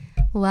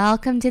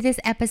Welcome to this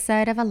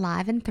episode of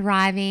Alive and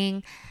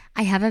Thriving.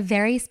 I have a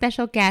very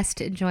special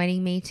guest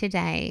joining me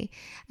today,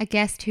 a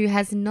guest who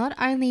has not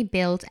only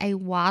built a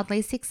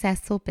wildly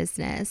successful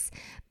business,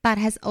 but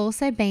has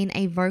also been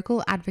a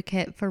vocal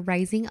advocate for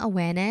raising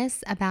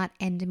awareness about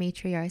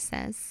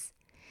endometriosis.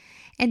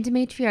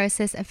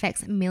 Endometriosis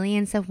affects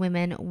millions of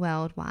women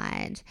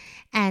worldwide,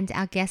 and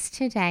our guest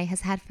today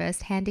has had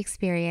first-hand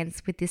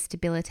experience with this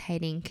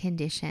debilitating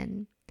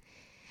condition.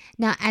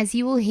 Now, as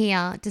you will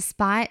hear,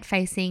 despite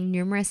facing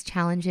numerous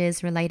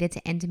challenges related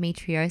to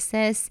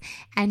endometriosis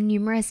and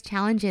numerous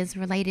challenges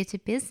related to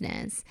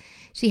business,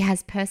 she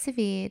has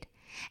persevered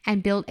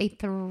and built a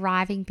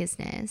thriving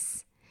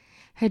business.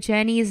 Her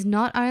journey is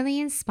not only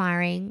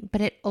inspiring,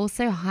 but it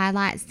also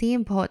highlights the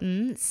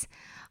importance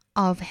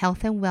of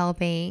health and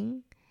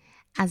well-being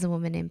as a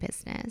woman in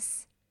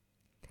business.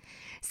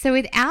 So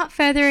without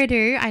further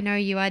ado, I know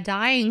you are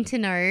dying to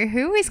know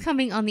who is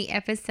coming on the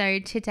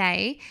episode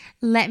today.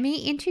 Let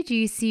me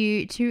introduce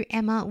you to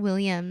Emma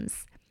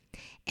Williams.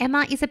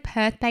 Emma is a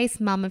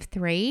Perth-based mum of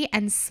three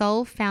and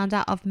sole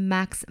founder of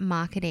Max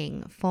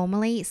Marketing,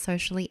 formerly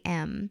Socially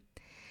M.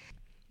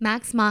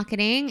 Max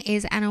Marketing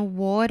is an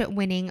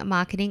award-winning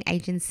marketing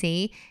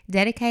agency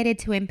dedicated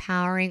to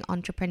empowering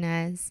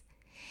entrepreneurs.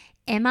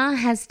 Emma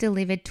has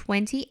delivered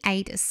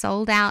 28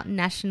 sold-out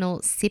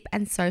national sip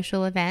and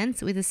social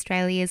events with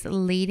Australia's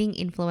leading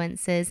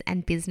influencers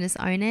and business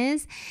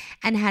owners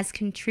and has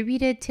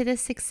contributed to the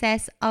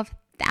success of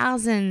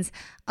thousands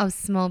of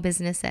small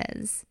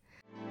businesses.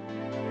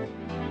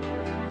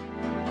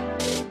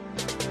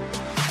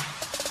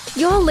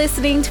 You're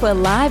listening to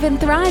Alive and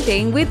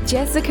Thriving with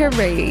Jessica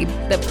Reed,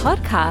 the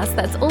podcast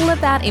that's all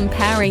about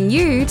empowering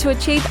you to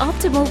achieve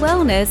optimal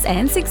wellness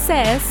and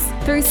success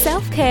through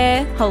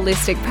self-care,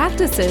 holistic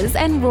practices,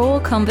 and raw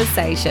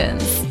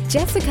conversations.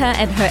 Jessica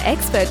and her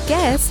expert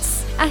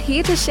guests are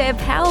here to share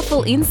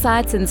powerful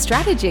insights and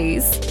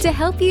strategies to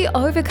help you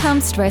overcome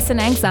stress and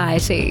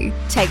anxiety,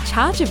 take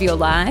charge of your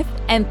life,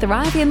 and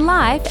thrive in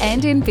life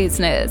and in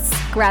business.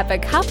 Grab a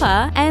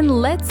cuppa and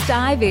let's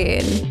dive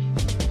in.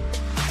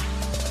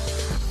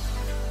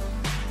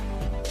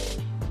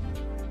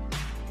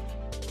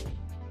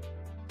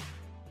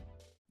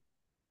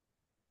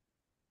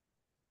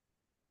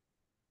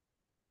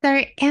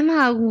 So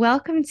Emma,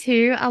 welcome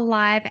to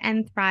Alive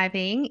and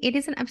Thriving. It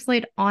is an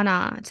absolute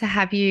honor to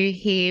have you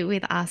here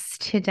with us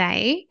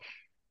today.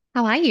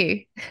 How are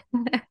you?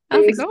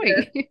 How's it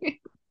going?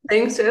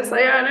 Thanks, Jess.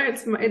 Yeah, I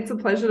know it's a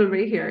pleasure to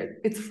be here.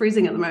 It's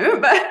freezing at the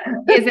moment, but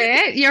Is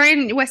it? You're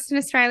in Western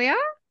Australia?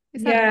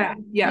 Yeah.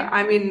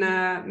 I'm in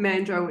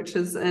Mandurah, which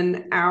is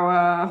an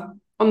hour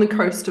on the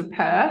coast of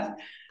Perth.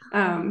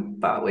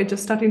 But we're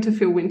just starting to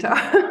feel winter.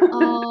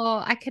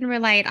 Oh, I can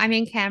relate. I'm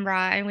in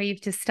Canberra and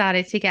we've just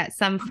started to get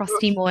some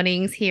frosty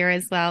mornings here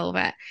as well.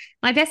 But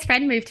my best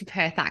friend moved to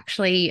Perth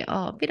actually,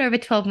 a bit over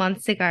 12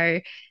 months ago.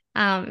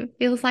 It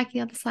feels like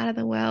the other side of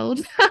the world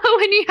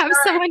when you have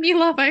someone you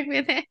love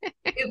over there.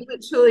 It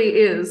literally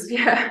is.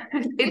 Yeah.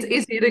 It's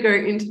easier to go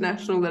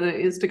international than it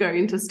is to go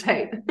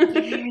interstate.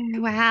 Yeah,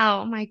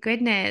 wow, my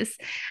goodness.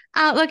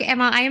 Look,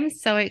 Emma, I am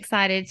so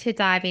excited to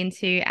dive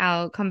into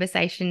our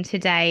conversation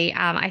today.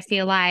 I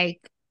feel like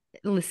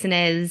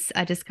listeners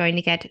are just going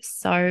to get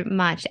so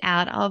much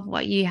out of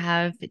what you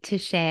have to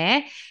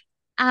share.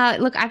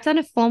 Look, I've done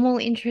a formal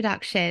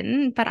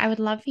introduction, but I would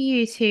love for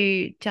you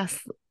to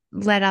just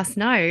let us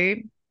know,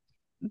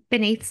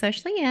 beneath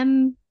Socially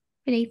M,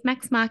 beneath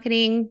Max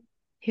Marketing,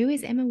 who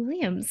is Emma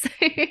Williams?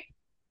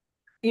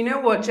 You know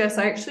what, Jess?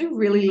 I actually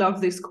really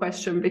love this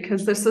question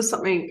because this is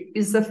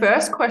the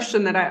first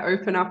question that I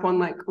open up on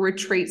like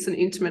retreats and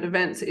intimate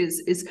events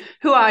is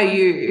who are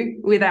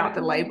you without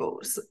the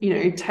labels? You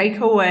know, take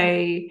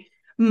away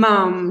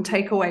mum,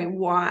 take away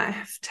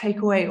wife,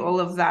 take away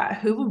all of that.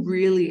 Who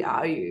really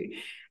are you?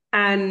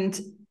 And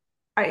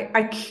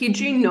I kid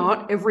you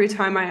not, every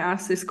time I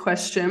ask this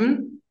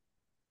question,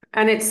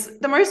 and it's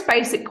the most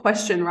basic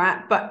question,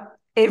 right? But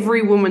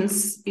every woman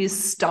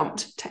is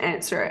stumped to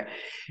answer it.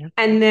 Yep.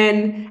 And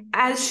then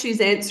as she's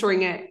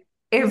answering it,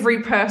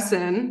 every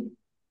person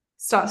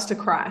starts to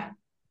cry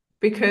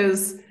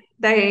because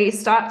they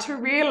start to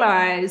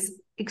realize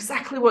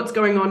exactly what's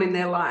going on in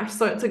their life.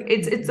 So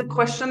it's a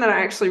question that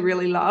I actually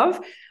really love.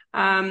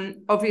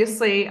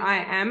 Obviously, I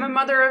am a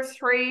mother of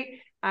three.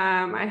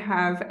 I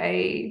have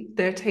a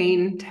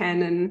 13,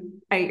 10, and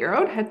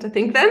 8-year-old. Had to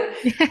think then.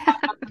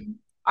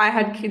 I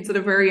had kids at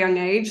a very young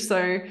age.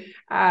 So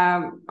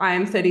I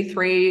am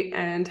 33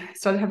 and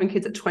started having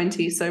kids at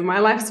 20. So my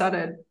life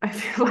started, I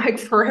feel like,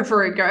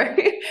 forever ago.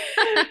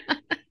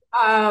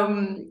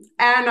 And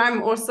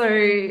I'm also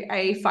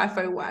a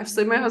FIFO wife.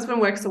 So my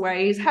husband works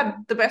away. He's had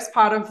the best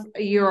part of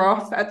a year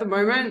off at the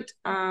moment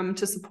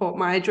to support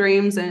my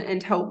dreams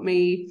and help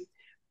me.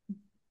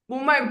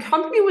 Well, my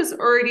company was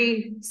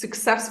already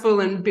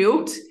successful and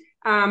built.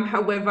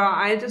 However,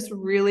 I just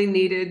really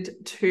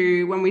needed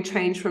to, when we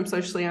changed from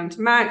Socially M to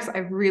Max, I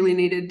really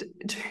needed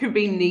to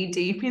be knee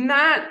deep in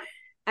that.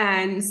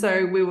 And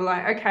so we were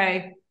like,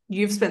 okay,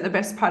 you've spent the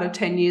best part of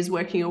 10 years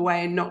working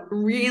away and not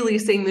really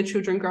seeing the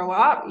children grow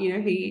up. You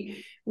know,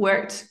 he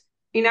worked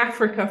in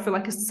Africa for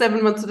like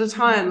 7 months at a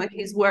time. Like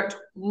he's worked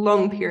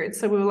long periods.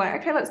 So we were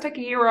like, okay, let's take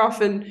a year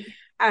off and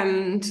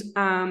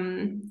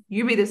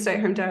you be the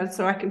stay-at-home dad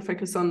so I can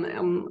focus on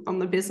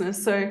the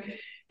business. So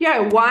yeah,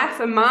 wife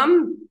and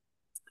mum.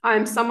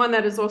 I'm someone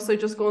that has also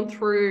just gone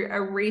through a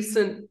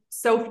recent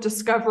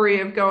self-discovery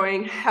of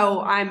going,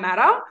 hell, I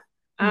matter,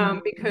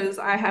 because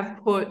I have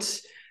put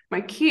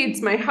my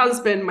kids, my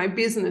husband, my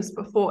business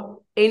before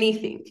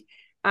anything.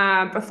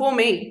 Before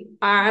me,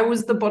 I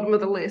was the bottom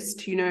of the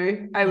list. You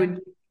know, I would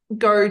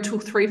go till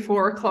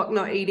 3-4 o'clock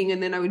not eating,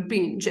 and then I would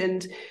binge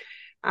and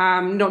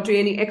not do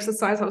any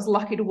exercise. I was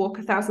lucky to walk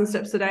 1,000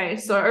 steps a day.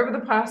 So over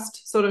the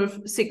past sort of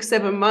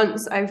 6-7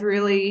 months, I've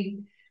really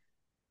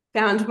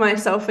found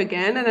myself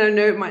again. And I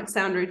know it might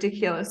sound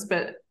ridiculous,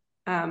 but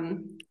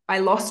I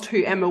lost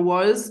who Emma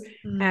was,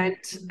 and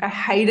I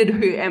hated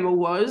who Emma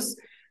was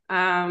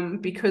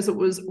because it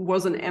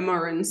wasn't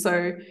Emma. And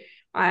so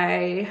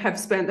I have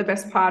spent the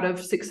best part of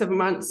 6-7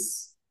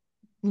 months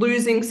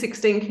losing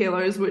 16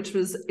 kilos, which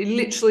was, it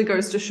literally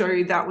goes to show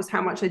you that was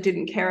how much I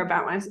didn't care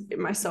about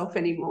myself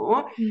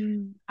anymore.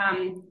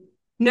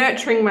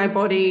 Nurturing my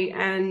body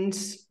and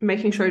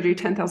making sure I do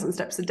 10,000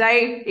 steps a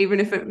day,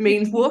 even if it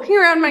means walking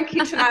around my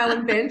kitchen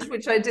island bench,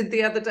 which I did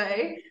the other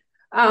day.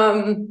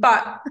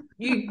 But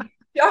you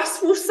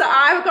just will say,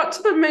 I got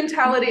to the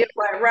mentality of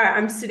like, right,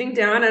 I'm sitting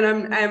down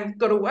and I've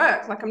got to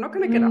work. Like, I'm not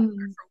going to get up for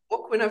a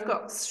walk when I've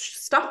got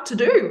stuff to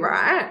do,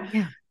 right?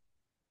 Yeah.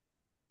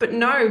 But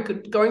no,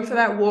 going for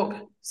that walk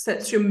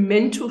sets your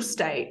mental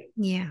state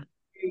in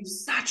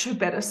such a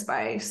better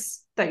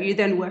space that you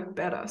then work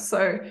better.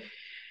 So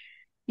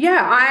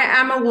yeah, I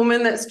am a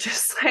woman that's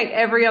just like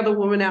every other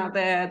woman out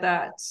there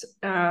that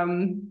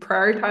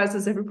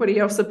prioritizes everybody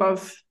else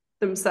above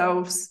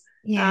themselves.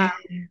 Yeah.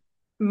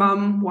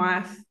 Mum,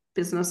 wife,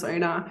 business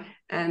owner,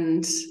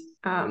 and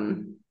a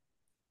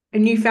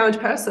newfound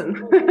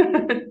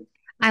person.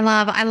 I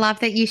love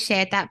that you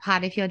shared that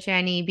part of your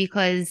journey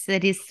because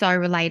it is so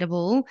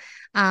relatable.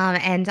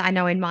 And I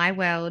know in my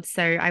world,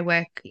 so I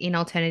work in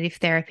alternative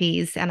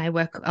therapies and I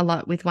work a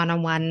lot with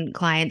one-on-one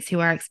clients who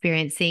are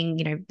experiencing,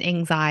 you know,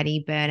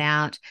 anxiety,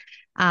 burnout,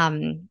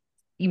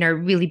 you know,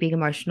 really big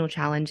emotional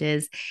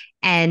challenges.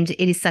 And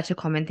it is such a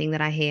common thing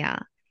that I hear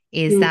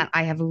is that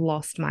I have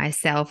lost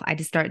myself. I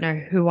just don't know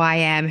who I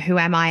am. Who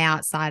am I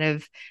outside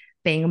of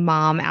being a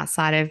mom,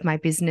 outside of my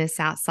business,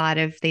 outside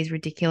of these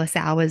ridiculous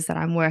hours that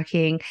I'm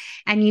working?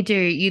 And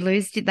you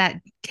lose that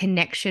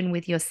connection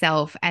with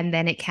yourself. And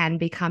then it can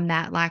become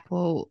that like,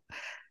 well,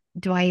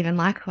 do I even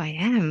like who I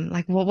am?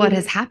 Like, what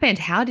has happened?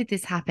 How did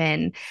this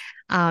happen?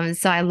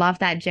 So I love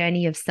that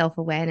journey of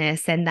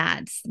self-awareness and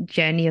that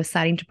journey of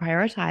starting to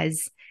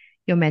prioritize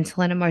your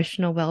mental and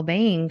emotional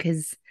well-being.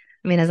 Because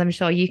I mean, as I'm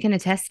sure you can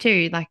attest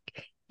to, like,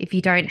 if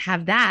you don't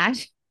have that,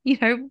 you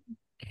know,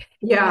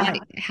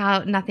 how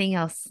nothing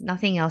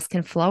else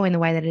can flow in the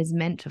way that it is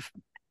meant to,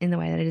 and in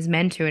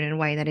a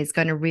way that is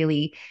going to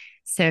really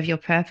serve your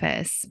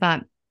purpose.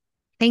 But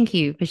thank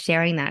you for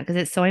sharing that, because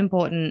it's so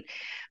important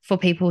for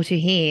people to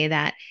hear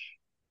that.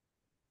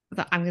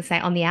 I'm going to say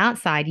on the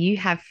outside, you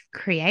have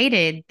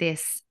created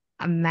this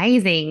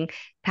amazing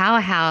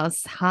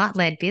powerhouse,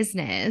 heart-led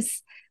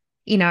business,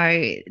 you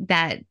know,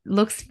 that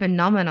looks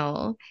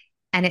phenomenal.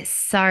 And it's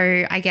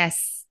so, I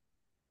guess,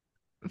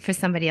 for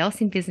somebody else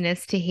in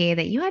business to hear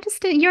that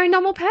you're a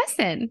normal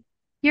person.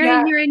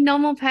 You're a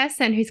normal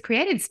person who's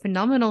created this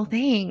phenomenal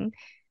thing,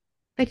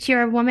 but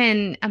you're a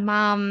woman, a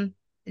mom,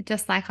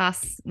 just like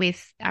us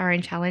with our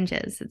own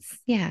challenges.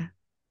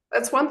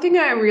 That's one thing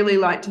I really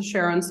like to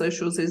share on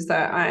socials is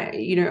that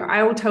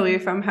I will tell you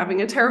if I'm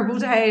having a terrible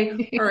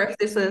day or if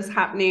this is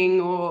happening,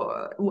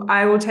 or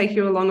I will take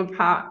you along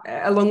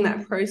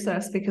that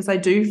process, because I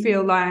do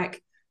feel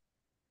like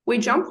we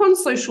jump on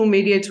social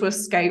media to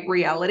escape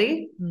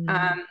reality.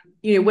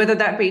 Whether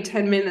that be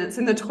 10 minutes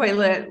in the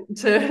toilet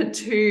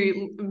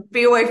to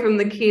be away from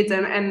the kids.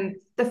 And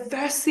the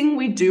first thing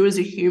we do as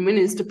a human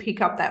is to pick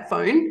up that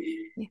phone.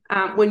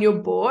 When you're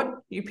bored,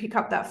 you pick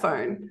up that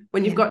phone.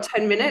 When you've got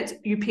 10 minutes,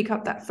 you pick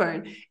up that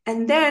phone.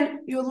 And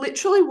then you're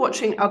literally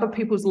watching other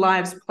people's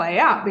lives play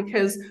out,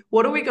 because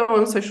what do we go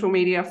on social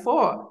media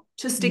for?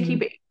 To sticky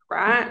beat,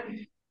 right?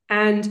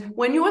 And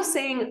when you are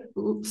seeing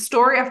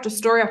story after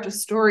story after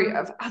story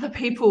of other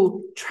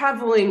people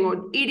traveling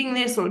or eating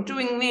this or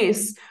doing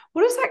this,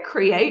 what does that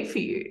create for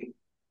you?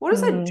 What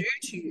does that do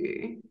to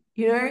you?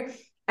 You know?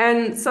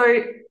 And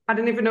so I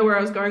don't even know where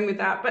I was going with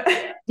that, but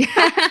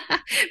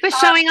but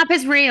showing up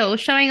as real,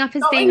 showing up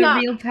as being a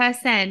real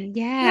person.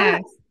 Yeah.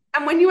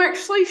 And when you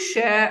actually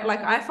share,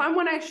 like I find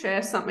when I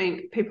share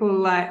something,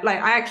 people are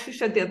like I actually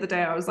shared the other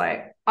day, I was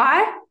like,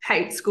 I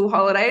hate school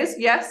holidays.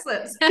 Yes,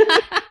 it's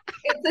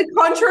a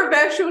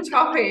controversial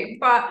topic,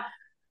 but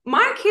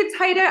my kids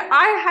hate it.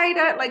 I hate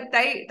it. Like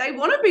they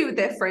want to be with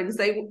their friends.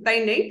 They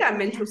need that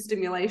mental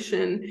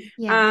stimulation.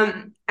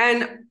 Yeah.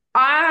 And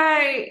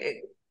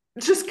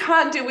just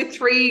can't deal with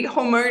 3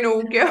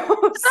 hormonal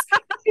girls.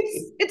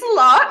 It's a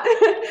lot.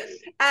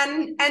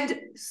 And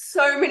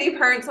so many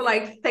parents are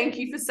like, thank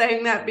you for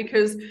saying that,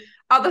 because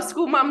other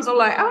school mums are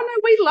like, oh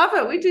no, we love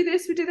it. We do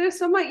this, we do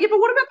this. I'm like, yeah, but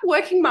what about the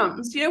working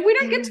mums? You know, we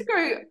don't get to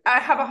go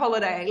have a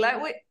holiday.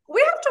 Like we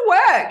have to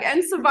work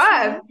and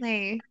survive.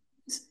 Absolutely.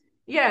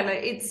 Yeah,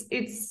 like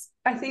it's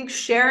I think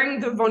sharing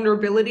the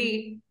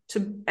vulnerability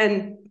to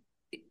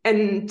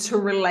and to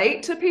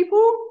relate to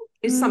people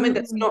is something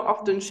that's not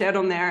often shared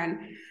on there. And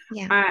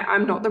Yeah.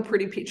 I'm not the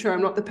pretty picture.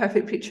 I'm not the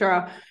perfect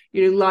picture.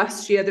 You know,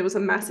 last year there was a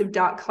massive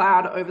dark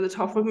cloud over the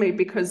top of me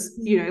because,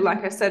 you know,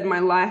 like I said, my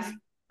life,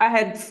 I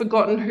had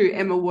forgotten who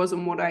Emma was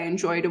and what I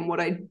enjoyed and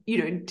what I, you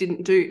know,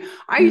 didn't do.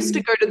 I used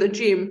to go to the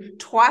gym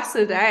twice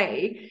a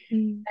day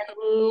and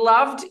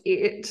loved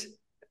it,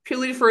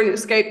 purely for an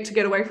escape to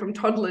get away from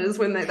toddlers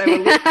when they were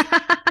little.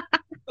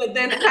 But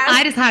then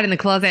I just hide in the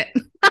closet.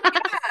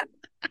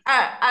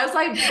 as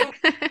I built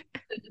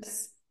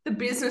the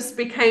business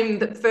became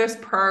the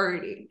first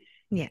priority.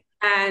 Yeah.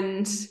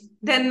 And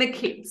then the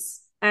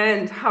kids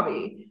and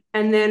hubby.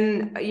 And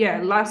then,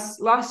 yeah,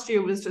 last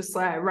year was just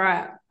like,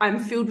 right, I'm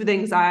filled with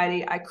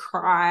anxiety. I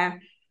cry.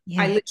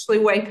 Yeah. I literally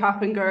wake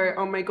up and go,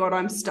 oh my God,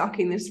 I'm stuck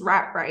in this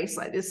rat race.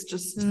 Like this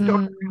just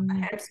going around the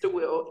hamster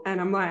wheel.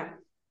 And I'm like,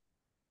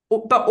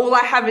 but all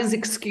I have is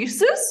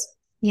excuses.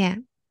 Yeah.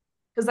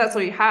 Because that's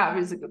all you have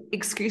is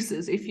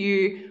excuses. If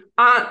you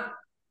are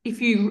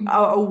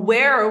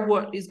aware of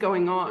what is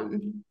going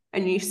on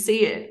and you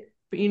see it,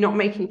 but you're not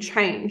making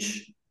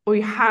change, all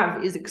you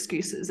have is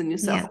excuses in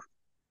yourself.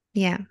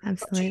 Yeah,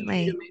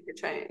 absolutely. To make a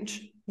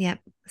change. Yeah,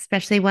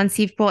 especially once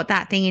you've brought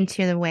that thing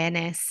into your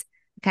awareness.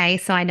 Okay,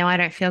 so I know I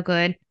don't feel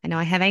good. I know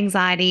I have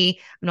anxiety.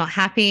 I'm not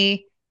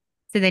happy.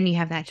 So then you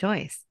have that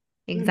choice.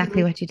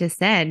 Exactly what you just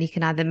said. You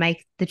can either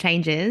make the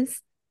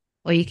changes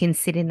or you can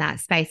sit in that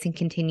space and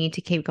continue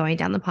to keep going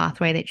down the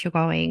pathway that you're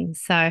going.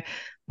 So,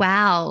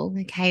 wow.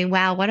 Okay.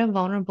 Wow. What a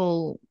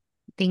vulnerable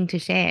thing to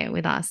share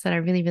with us, that I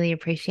really, really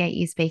appreciate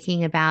you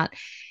speaking about.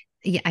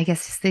 Yeah, I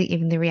guess just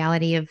even the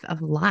reality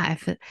of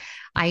life.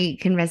 I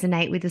can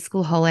resonate with the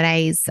school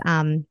holidays.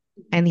 I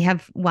only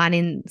have one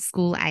in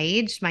school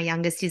age. My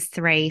youngest is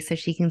 3, so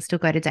she can still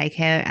go to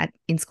daycare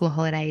in school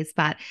holidays.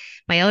 But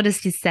my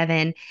eldest is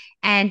 7.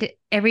 And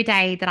every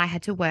day that I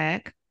had to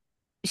work,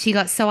 she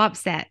got so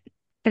upset.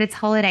 But it's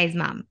holidays,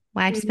 Mum.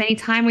 Why aren't you spending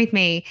time with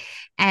me?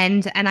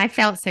 And I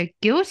felt so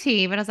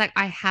guilty, but I was like,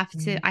 I have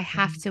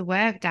to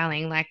work,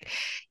 darling. Like,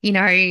 you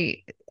know,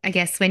 I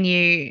guess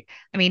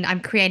I'm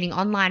creating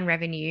online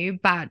revenue,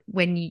 but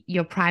when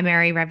your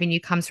primary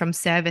revenue comes from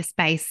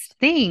service-based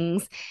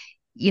things,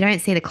 you don't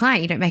see the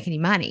client, you don't make any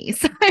money.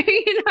 So,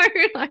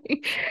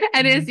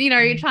 and it's,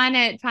 you're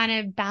trying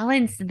to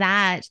balance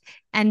that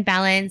and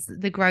balance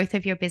the growth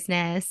of your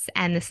business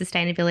and the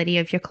sustainability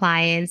of your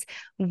clients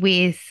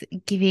with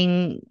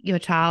giving your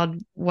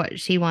child what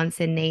she wants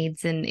and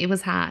needs. And it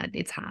was hard.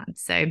 It's hard.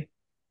 So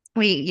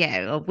we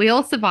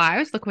all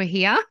survived. Look, we're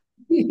here.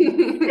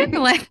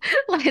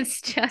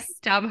 Let's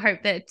just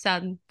hope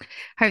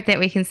that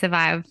we can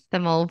survive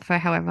them all for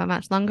however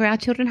much longer our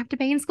children have to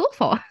be in school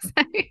for.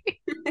 So.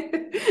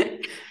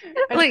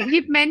 Look,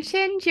 you've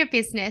mentioned your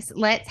business.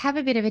 Let's have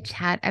a bit of a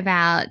chat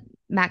about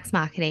Max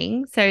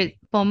Marketing. So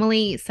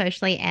formerly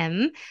Socially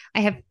M.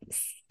 I have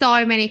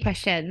so many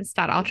questions,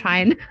 but I'll try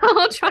and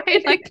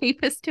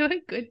keep us to a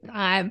good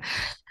time.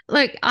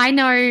 Look, I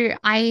know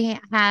I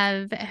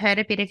have heard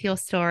a bit of your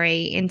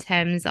story in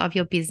terms of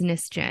your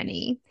business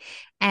journey,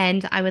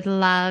 and I would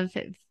love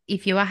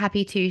if you are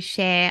happy to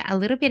share a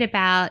little bit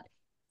about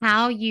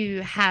how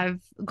you have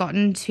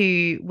gotten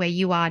to where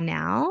you are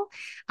now,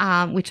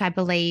 which I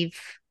believe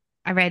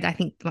I read,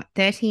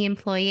 30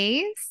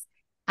 employees,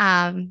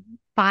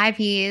 5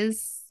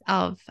 years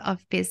of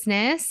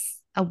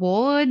business,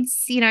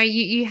 awards.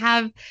 You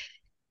have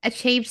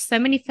achieved so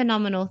many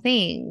phenomenal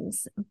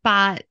things,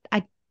 but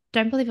I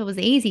don't believe it was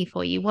easy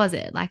for you, was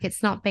it? Like,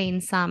 it's not been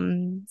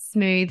some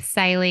smooth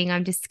sailing,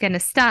 I'm just going to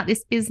start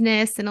this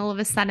business and all of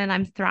a sudden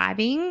I'm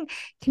thriving.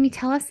 Can you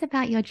tell us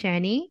about your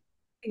journey?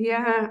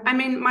 Yeah, I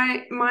mean,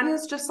 mine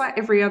is just like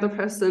every other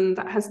person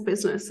that has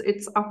business.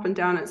 It's up and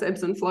down, it's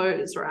ebbs and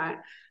flows, right?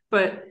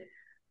 But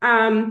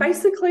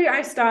basically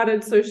I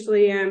started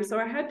Socially. So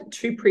I had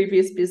 2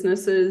 previous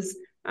businesses,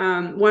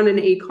 one in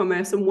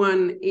e-commerce and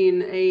one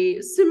in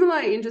a similar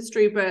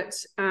industry, but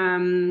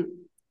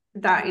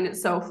that in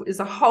itself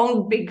is a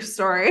whole big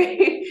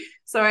story.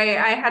 So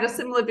I had a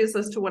similar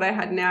business to what I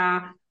had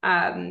now,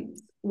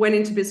 went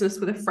into business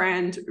with a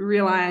friend,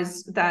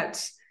 realized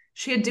that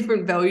she had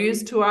different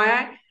values to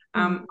I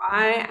am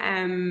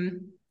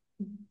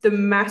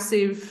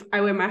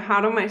I wear my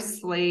heart on my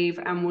sleeve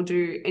and will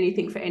do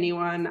anything for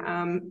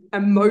anyone,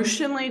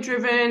 emotionally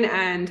driven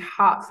and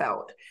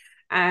heartfelt.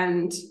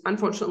 And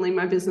unfortunately,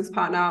 my business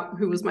partner,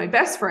 who was my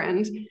best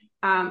friend,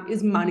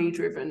 is money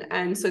driven.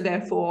 And so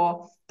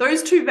therefore,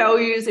 those 2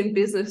 values in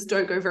business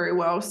don't go very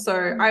well.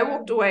 So I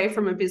walked away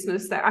from a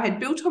business that I had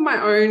built on my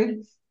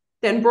own,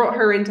 then brought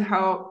her in to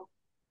help.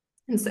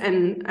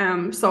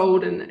 and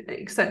sold and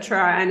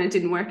etc. And it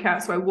didn't work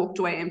out. So I walked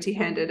away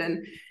empty-handed.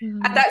 And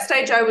at that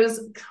stage, I was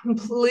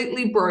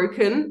completely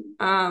broken.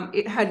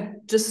 It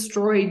had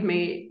destroyed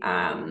me.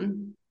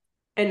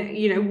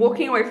 And,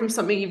 walking away from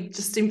something you've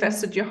just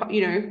invested your,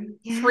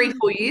 3-4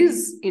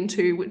 years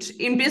into, which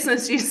in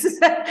business is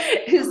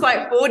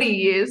like 40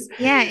 years.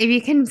 Yeah. If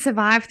you can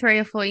survive 3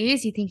 or 4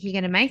 years, you think you're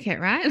going to make it,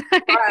 right?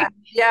 Right.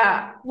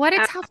 Yeah. What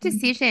a tough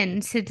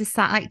decision to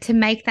decide, like to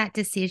make that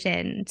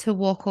decision to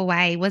walk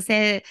away. Was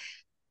it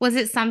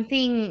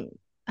something,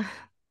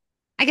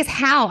 I guess,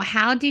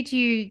 how did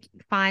you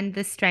find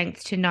the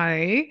strength to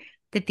know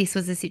that this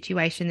was a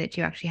situation that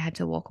you actually had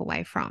to walk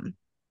away from?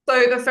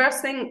 So the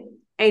first thing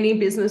any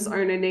business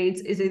owner needs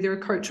is either a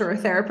coach or a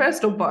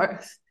therapist, or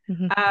both.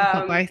 I've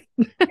got both.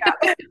 Yeah.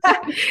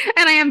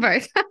 And I am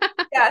both.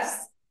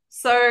 Yes.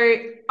 So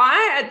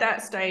I, at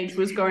that stage,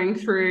 was going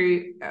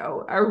through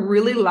a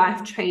really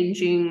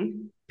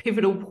life-changing,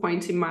 pivotal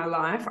point in my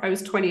life. I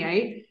was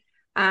 28.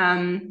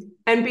 And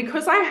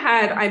because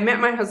I met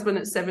my husband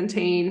at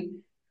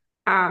 17,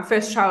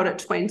 first child at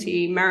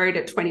 20, married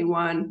at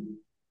 21,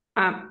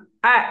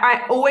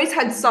 I always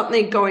had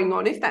something going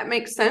on, if that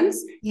makes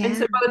sense. Yeah. And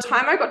so by the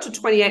time I got to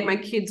 28, my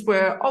kids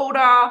were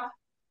older,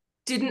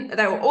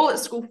 they were all at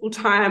school full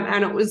time.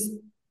 And it was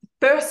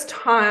first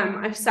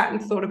time I sat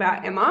and thought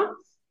about Emma.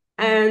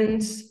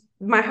 And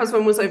my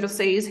husband was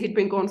overseas. He'd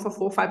been gone for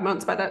 4 or 5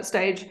 months by that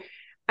stage.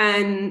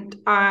 And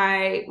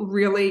I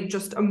really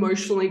just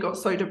emotionally got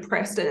so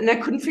depressed, and I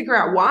couldn't figure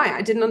out why.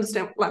 I didn't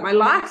understand. Like, my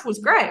life was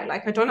great.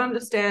 Like, I don't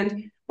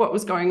understand what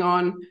was going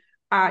on.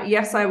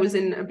 Yes, I was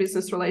in a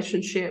business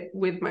relationship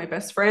with my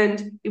best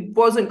friend. It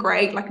wasn't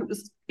great. Like,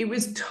 it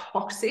was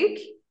toxic,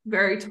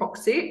 very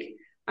toxic.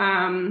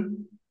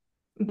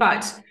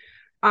 But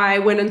I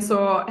went and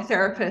saw a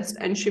therapist,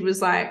 and she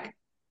was like,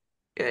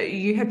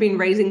 you have been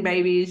raising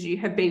babies, you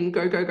have been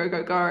go, go, go,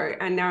 go, go.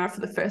 And now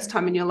for the first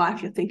time in your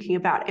life, you're thinking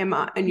about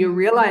Emma, and you're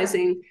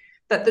realizing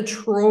that the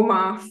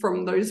trauma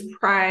from those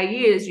prior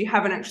years, you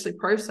haven't actually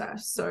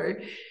processed. So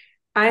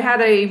I had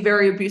a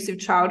very abusive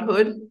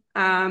childhood,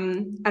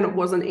 and it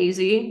wasn't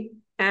easy.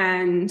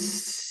 And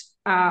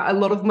a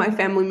lot of my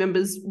family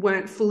members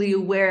weren't fully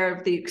aware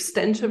of the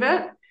extent of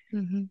it.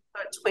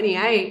 At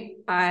 28,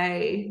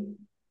 I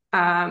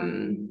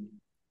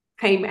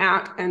came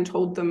out and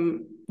told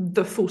them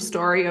the full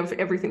story of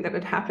everything that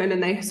had happened,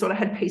 and they sort of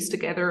had pieced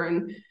together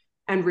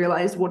and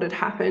realized what had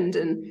happened.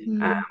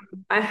 And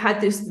I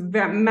had this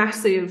very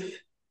massive,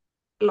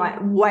 like,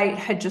 weight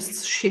had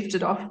just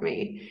shifted off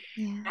me.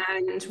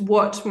 And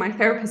what my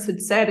therapist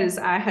had said is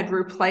I had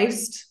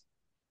replaced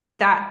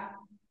that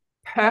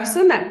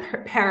person,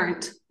 that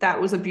parent that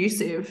was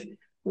abusive,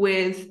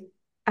 with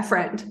a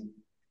friend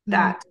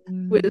that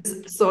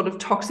was sort of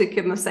toxic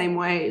in the same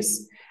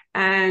ways.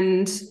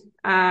 And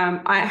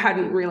I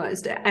hadn't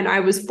realized it. And I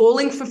was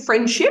falling for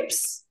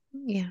friendships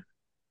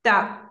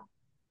that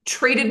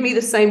treated me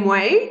the same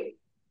way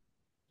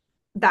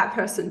that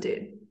person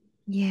did.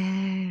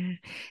 Yeah.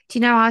 Do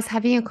you know, I was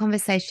having a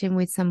conversation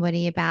with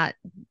somebody about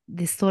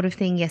this sort of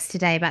thing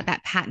yesterday, about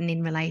that pattern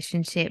in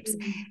relationships.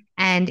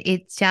 And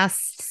it's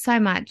just so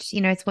much,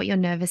 it's what your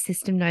nervous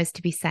system knows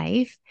to be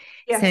safe.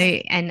 Yes. So,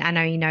 and I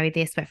know you know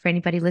this, but for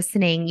anybody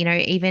listening,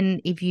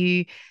 even if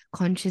you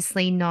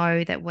consciously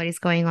know that what is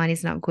going on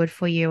is not good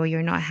for you, or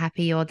you're not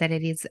happy, or that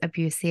it is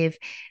abusive,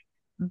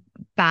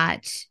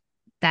 but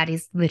that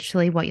is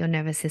literally what your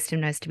nervous system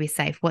knows to be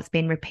safe, what's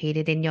been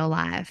repeated in your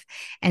life.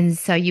 And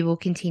so you will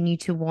continue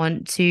to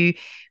want to,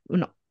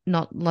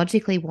 not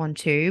logically want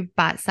to,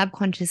 but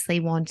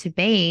subconsciously want to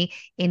be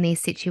in these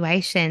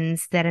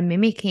situations that are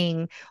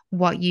mimicking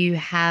what you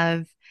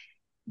have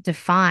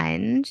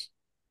defined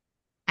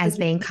as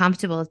being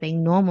comfortable, as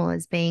being normal,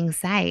 as being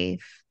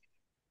safe.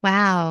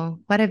 Wow.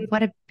 What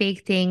a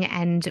big thing,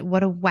 and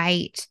what a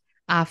weight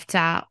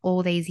after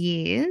all these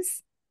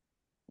years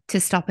to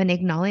stop and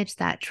acknowledge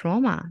that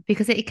trauma,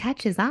 because it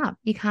catches up.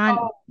 You can't,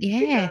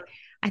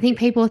 I think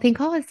people think,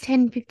 oh, it's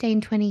 10,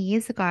 15, 20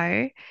 years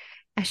ago.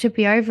 I should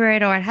be over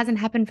it, or it hasn't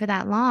happened for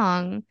that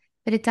long.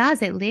 But it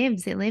does. It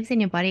lives in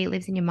your body. It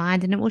lives in your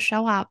mind, and it will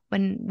show up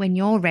when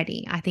you're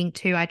ready. I think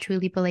too, I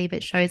truly believe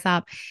it shows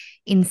up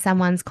in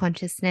someone's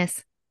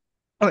consciousness,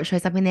 or it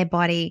shows up in their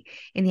body,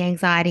 in the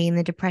anxiety, in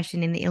the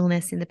depression, in the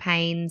illness, in the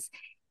pains.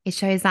 It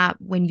shows up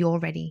when you're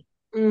ready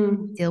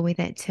to deal with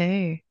it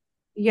too.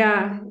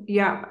 Yeah.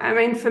 I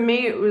mean, for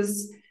me, it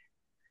was,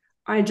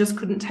 I just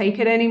couldn't take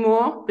it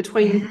anymore,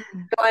 between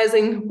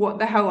realizing what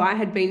the hell I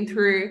had been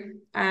through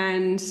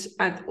and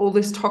all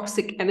this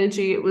toxic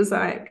energy. It was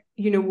like,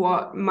 you know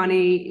what,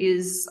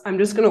 I'm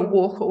just going to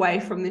walk away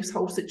from this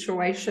whole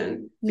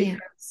situation,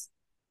 because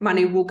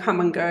money will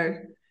come and go.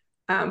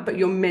 But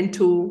your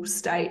mental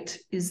state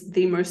is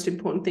the most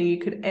important thing you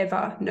could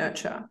ever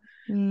nurture.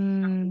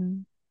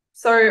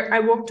 So I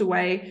walked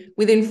away.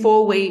 Within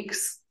 4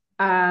 weeks,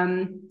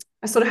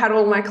 I sort of had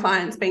all my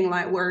clients being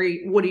like, what are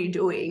you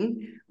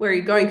doing? Where are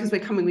you going? Because we're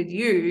coming with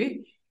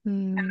you.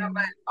 And I'm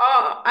like,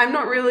 oh, I'm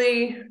not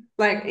really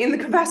like in the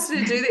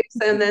capacity to do this.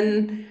 And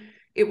then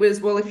it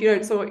was, well, if you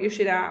don't sort your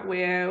shit out,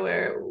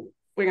 we're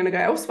we're going to go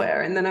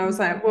elsewhere. And then I was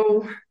like,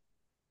 well,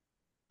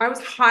 I was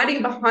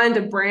hiding behind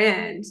a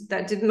brand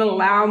that didn't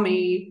allow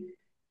me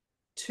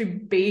to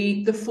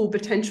be the full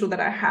potential that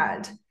I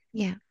had.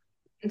 Yeah.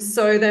 And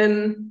so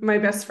then my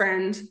best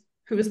friend,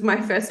 who was my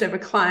first ever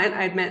client,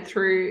 I'd met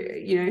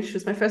through, she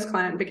was my first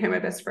client, became my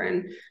best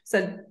friend,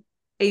 said,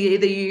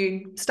 either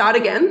you start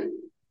again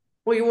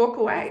or you walk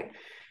away.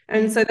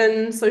 And so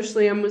then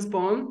Socially Em was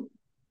born.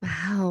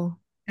 Wow.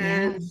 Yeah.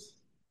 And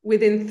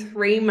within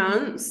 3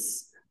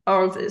 months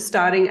of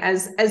starting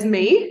as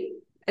me,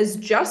 as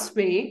just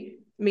me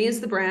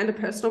as the brand, a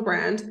personal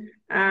brand,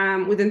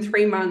 within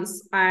 3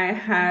 months, I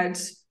had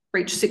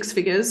reached 6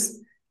 figures,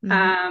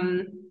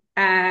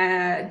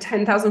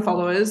 10,000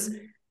 followers,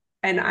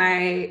 and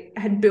I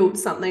had built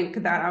something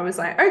that I was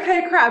like,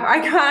 okay, crap, I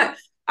can't,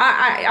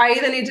 I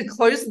either need to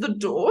close the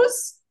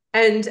doors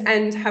and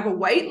have a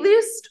wait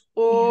list,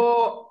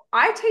 or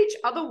I teach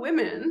other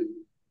women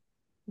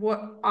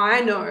what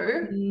I know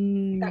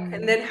that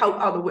can then help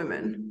other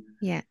women.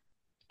 Yeah.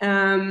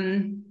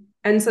 And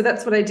so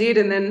that's what I did.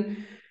 And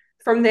then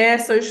from there,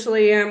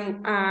 Socially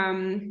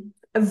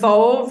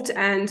evolved.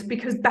 And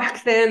because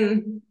back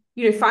then,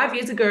 5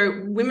 years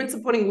ago, women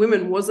supporting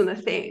women wasn't a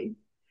thing.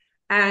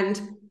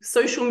 And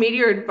social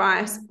media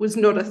advice was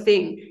not a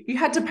thing. You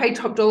had to pay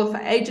top dollar for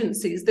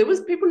agencies. There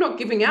was people not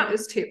giving out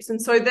those tips.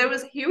 And so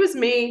here was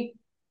me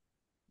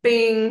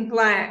being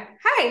like,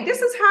 hey,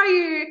 this is how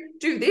you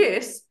do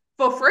this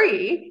for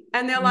free.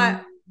 And they're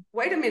like,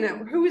 wait a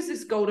minute, who is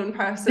this golden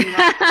person?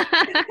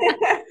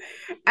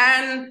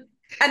 and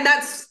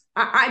that's,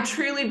 I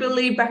truly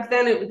believe back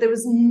then there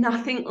was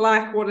nothing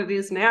like what it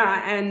is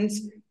now. And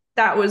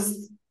that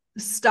was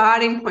the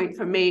starting point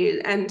for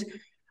me. And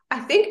I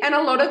think, and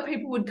a lot of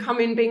people would come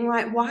in being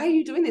like, why are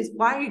you doing this?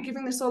 Why are you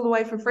giving this all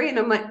away for free? And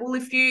I'm like, well,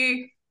 if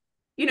you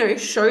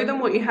show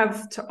them what you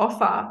have to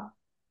offer,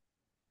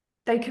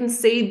 they can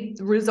see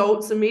the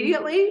results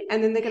immediately,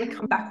 and then they're going to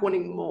come back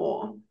wanting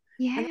more.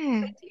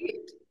 Yeah.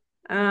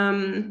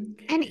 And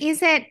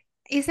is it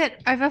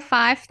over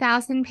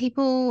 5,000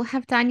 people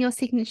have done your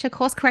signature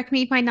course? Correct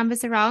me if my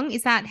numbers are wrong.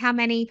 Is that how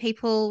many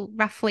people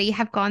roughly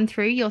have gone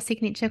through your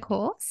signature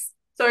course?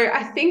 So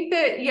I think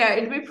that,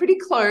 it'd be pretty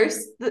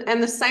close,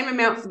 and the same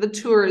amount for the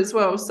tour as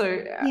well. So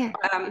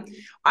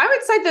I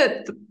would say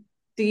that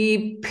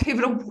the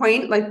pivotal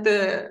point, like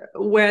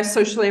where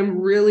Socially Em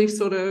really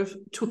sort of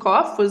took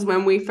off, was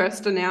when we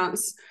first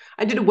announced.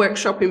 I did a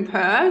workshop in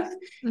Perth,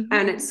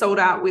 and it sold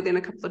out within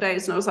a couple of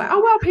days. And I was like, oh,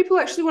 wow, people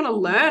actually want to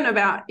learn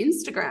about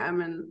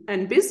Instagram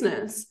and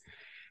business.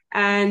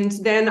 And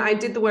then I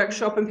did the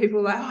workshop, and people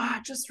were like, oh,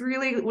 I just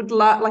really would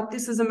love, like,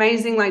 this is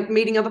amazing, like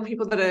meeting other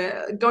people that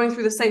are going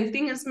through the same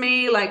thing as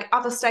me, like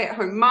other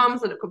stay-at-home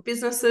mums that have got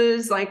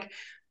businesses, like,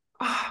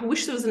 oh, I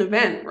wish there was an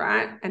event,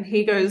 right? And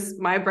he goes,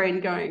 my brain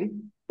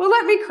going, well,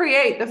 let me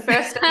create the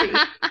first ever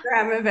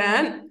Instagram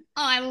event.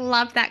 Oh, I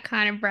love that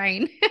kind of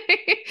brain.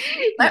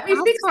 Let me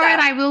fix for that.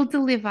 it, I will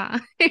deliver.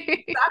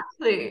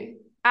 Exactly.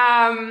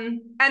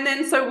 And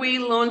then so we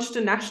launched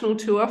a national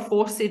tour,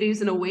 4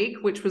 cities in a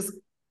week, which was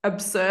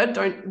absurd.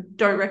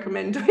 Don't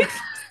recommend doing it.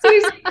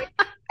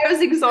 I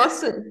was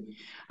exhausted.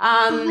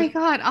 Oh my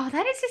God. Oh,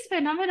 that is just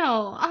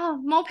phenomenal. Oh,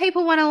 more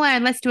people want to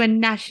learn. Let's do a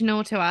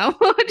national tour. I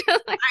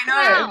know.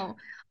 Wow.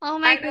 Oh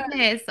my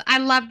goodness. I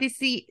love this.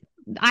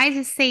 I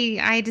just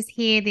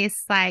hear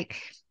this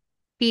like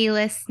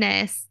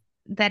fearlessness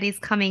that is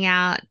coming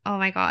out. Oh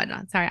my God.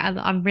 I'm sorry.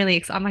 I'm really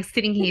excited. I'm like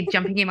sitting here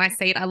jumping in my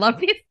seat. I love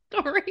this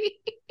story.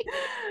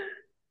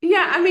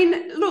 Yeah, I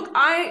mean, look,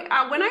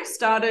 when I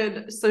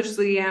started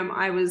Socially Em,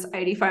 I was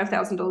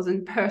 $85,000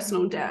 in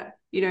personal debt.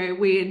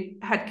 We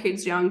had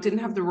kids young, didn't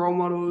have the role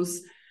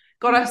models,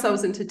 got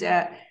ourselves into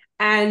debt.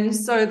 And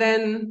so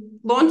then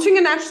launching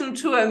a national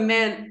tour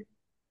meant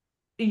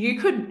you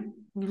could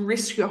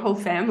risk your whole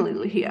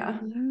family here.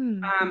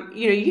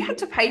 You had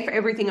to pay for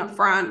everything up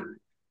front.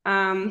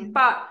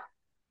 But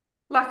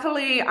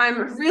luckily,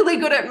 I'm really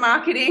good at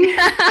marketing.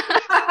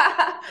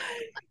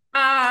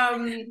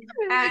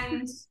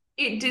 And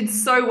it did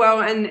so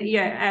well. And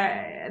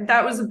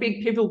that was a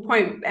big pivotal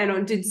point, and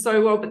it did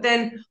so well. But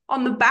then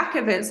on the back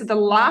of it, so the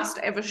last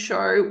ever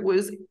show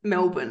was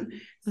Melbourne.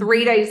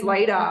 3 days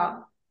later,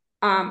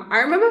 I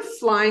remember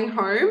flying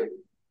home,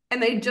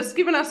 and they'd just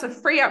given us a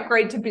free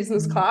upgrade to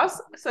business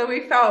class. So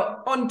we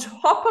felt on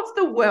top of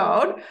the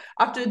world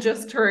after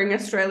just touring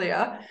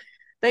Australia.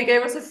 They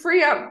gave us a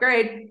free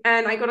upgrade,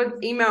 and I got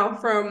an email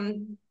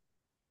from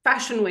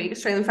Fashion Week,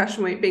 Australian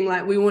Fashion Week, being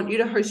like, we want you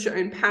to host your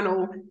own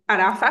panel at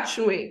our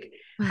Fashion Week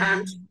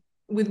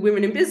with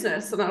women in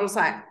business. And I was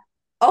like,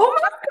 oh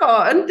my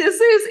God,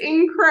 this is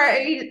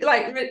incredible.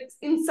 Like, it's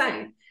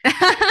insane. 3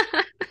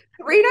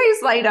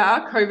 days later,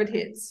 COVID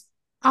hits.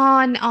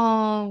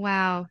 Oh,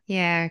 wow.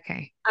 Yeah,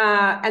 okay.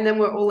 And then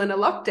we're all in a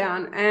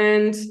lockdown.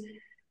 And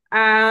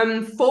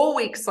 2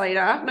 weeks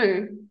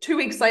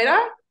later,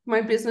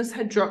 my business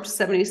had dropped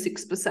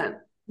 76%.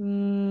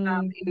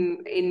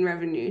 In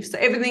revenue. So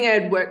everything I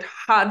had worked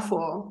hard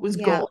for was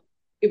gone.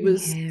 It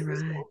was,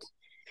 right.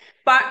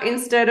 But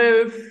instead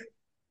of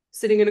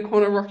sitting in a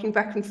corner, rocking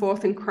back and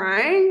forth and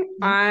crying.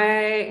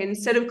 Yeah.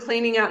 Instead of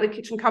cleaning out the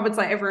kitchen cupboards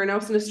like everyone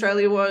else in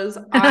Australia was,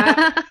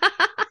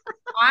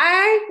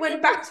 I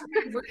went back to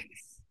my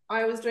roots.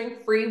 I was doing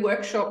free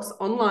workshops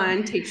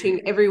online,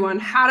 teaching everyone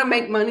how to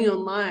make money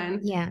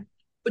online Yeah.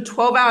 for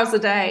 12 hours a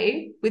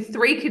day with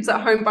 3 kids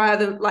at home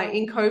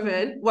in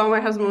COVID while my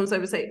husband was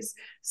overseas.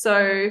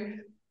 So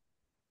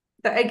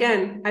that,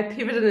 again, I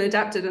pivoted and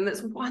adapted. And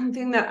that's one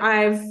thing that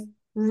I've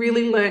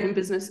really learned in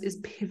business is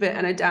pivot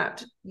and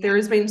adapt. Yeah. There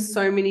has been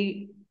so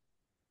many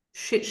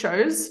shit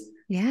shows.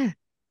 Yeah.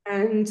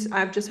 And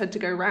I've just had to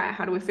go, right,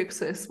 how do we fix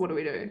this? What do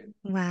we do?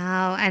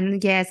 Wow.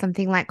 And yeah,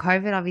 something like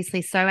COVID,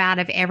 obviously so out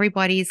of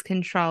everybody's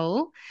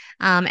control,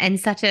 and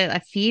such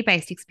a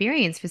fear-based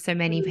experience for so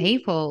many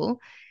people.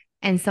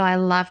 And so I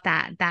love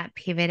that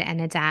pivot and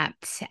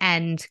adapt.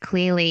 And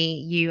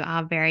clearly you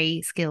are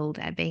very skilled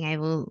at being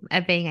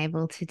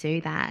able to do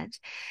that.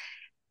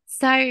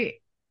 So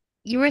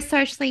you were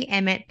socially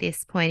M at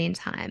this point in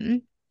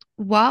time.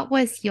 What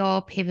was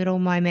your pivotal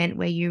moment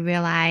where you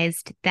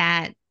realized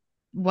that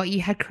what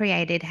you had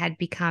created had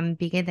become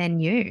bigger than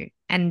you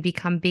and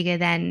become bigger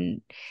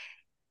than,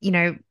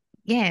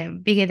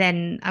 bigger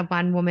than a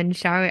one-woman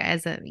show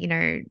as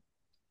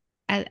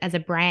as a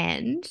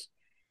brand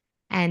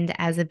and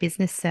as a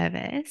business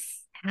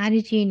service? How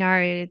did you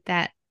know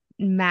that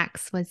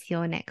Max was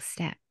your next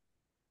step?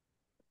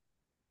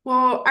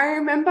 Well, I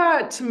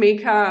remember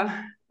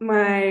Tamika,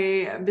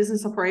 my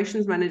business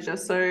operations manager.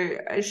 So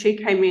she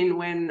came in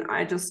when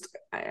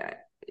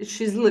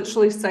she's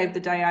literally saved the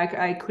day.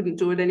 I couldn't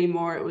do it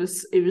anymore. It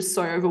was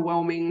so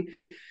overwhelming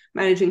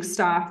managing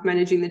staff,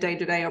 managing the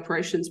day-to-day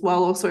operations,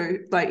 while also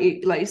like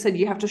you said,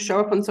 you have to show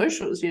up on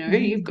socials,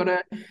 you've got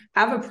to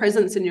have a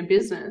presence in your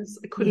business.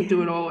 I couldn't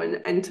do it all.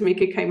 And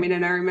Tamika came in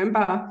and I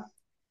remember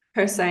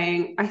her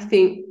saying, I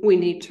think we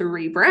need to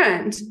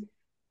rebrand.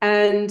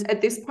 And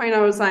at this point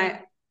I was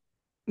like,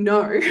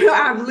 no,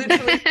 I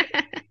literally,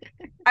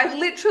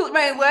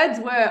 my words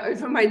were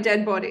over my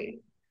dead body.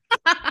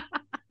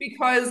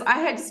 Because I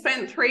had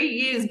spent 3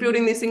 years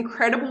building this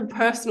incredible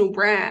personal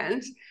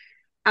brand.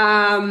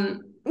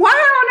 Why on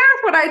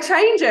earth would I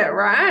change it,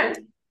 right?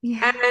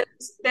 Yeah. And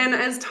then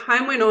as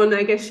time went on,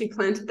 I guess she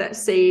planted that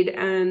seed,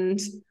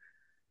 and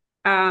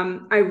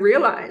I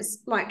realized,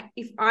 like,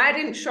 if I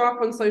didn't show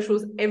up on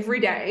socials every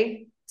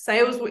day,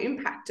 sales were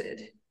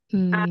impacted.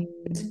 And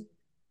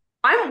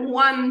I'm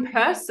one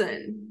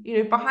person,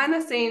 behind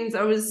the scenes.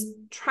 I was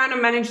trying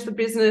to manage the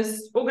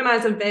business,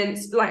 organize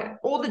events, like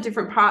all the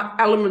different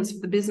elements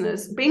of the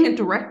business, being a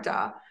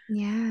director,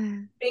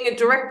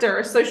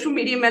 a social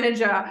media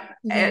manager,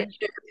 a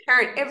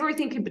parent,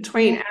 everything in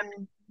between.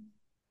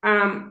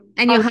 Yeah.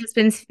 And your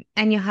husband's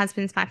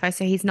FIFO,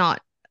 so he's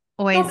not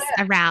always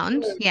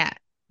around. Yeah.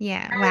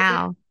 Yeah.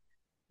 Wow.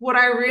 What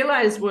I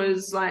realized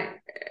was, like,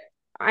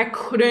 I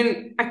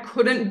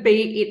couldn't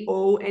be it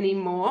all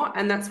anymore.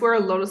 And that's where a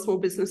lot of small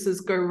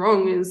businesses go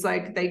wrong, is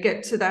like they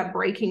get to that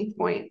breaking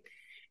point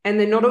and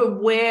they're not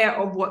aware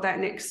of what that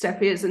next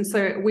step is. And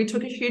so we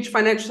took a huge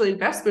financial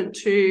investment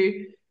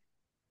to,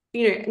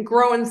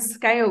 grow and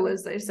scale,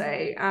 as they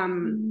say.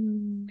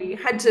 We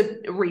had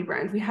to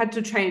rebrand, we had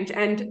to change.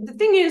 And the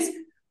thing is,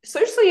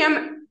 Socially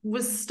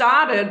was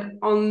started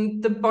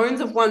on the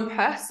bones of one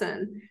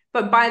person.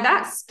 But by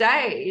that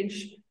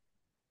stage,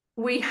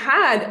 we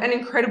had an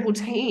incredible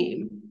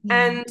team.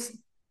 And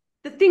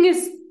the thing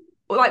is,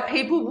 like,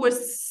 people were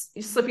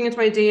slipping into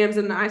my DMs,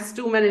 and I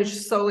still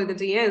managed solely the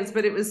DMs,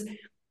 but it was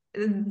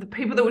the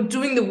people that were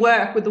doing the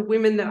work with the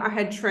women that I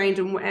had trained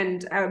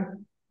and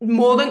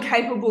more than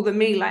capable than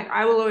me. Like,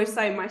 I will always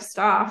say my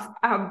staff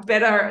are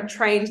better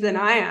trained than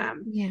I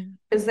am. Yeah.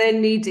 Because they're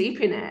knee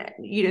deep in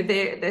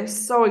it. They're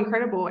so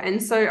incredible.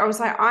 And so I was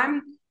like,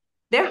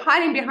 they're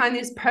hiding behind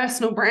this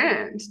personal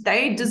brand.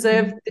 They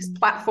deserve this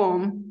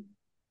platform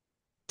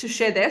to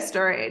share their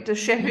story, to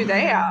share who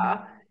they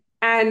are.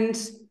 And,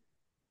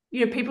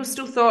 people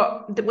still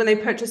thought that when they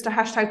purchased a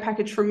hashtag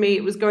package from me,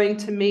 it was going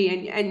to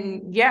me.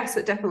 And yes,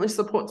 it definitely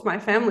supports my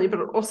family,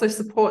 but it also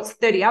supports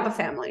 30 other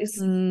families.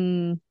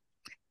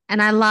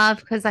 And I love,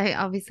 because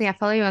I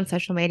follow you on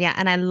social media,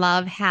 and I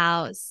love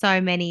how so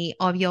many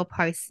of your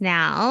posts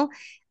now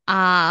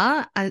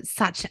are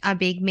such a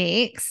big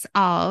mix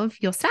of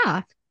your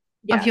staff,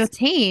 of your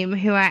team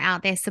who are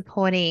out there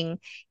supporting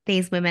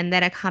these women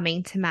that are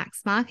coming to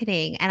Max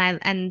Marketing.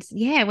 And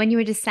when you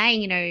were just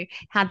saying,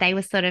 how they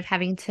were sort of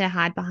having to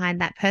hide behind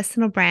that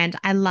personal brand,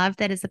 I love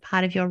that as a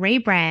part of your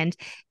rebrand,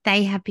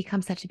 they have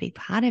become such a big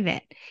part of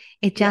it.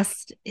 It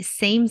just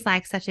seems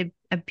like such a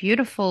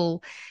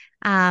beautiful,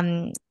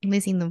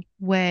 losing the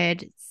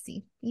word,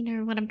 you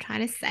know what I'm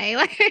trying to say,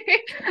 like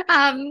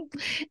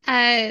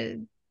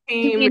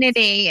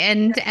community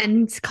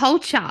and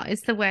culture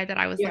is the word that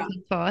I was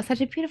looking for. Such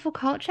a beautiful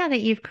culture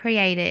that you've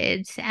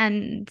created.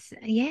 And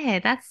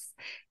that's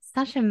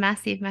such a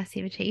massive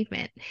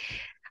achievement.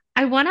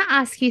 I want to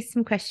ask you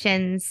some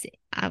questions.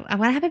 I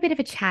want to have a bit of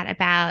a chat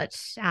about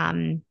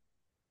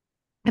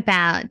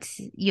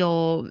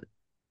your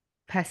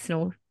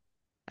personal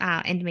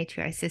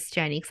endometriosis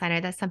journey, because I know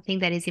that's something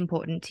that is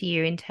important to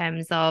you in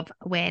terms of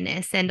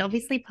awareness, and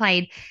obviously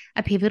played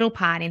a pivotal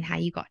part in how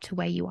you got to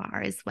where you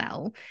are as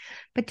well.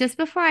 But just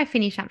before I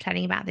finish up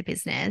chatting about the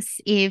business,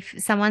 if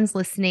someone's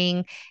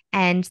listening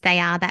and they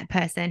are that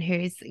person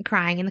who's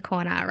crying in the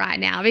corner right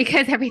now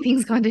because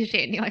everything's gone to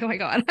shit and you're like, oh my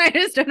God, I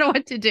just don't know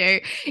what to do,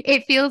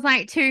 it feels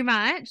like too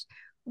much,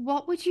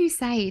 what would you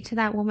say to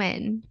that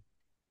woman?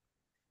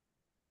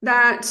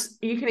 That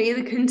you can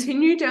either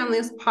continue down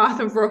this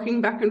path of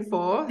rocking back and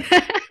forth,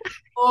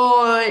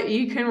 or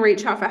you can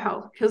reach out for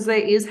help, because there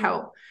is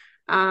help.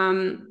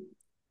 My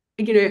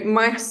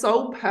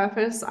sole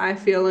purpose, I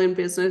feel, in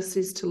business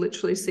is to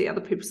literally see other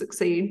people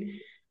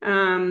succeed,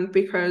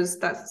 because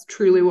that's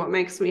truly what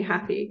makes me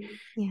happy.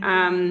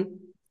 Yeah.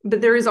 But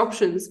there is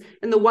options.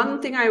 And the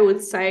one thing I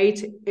would say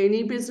to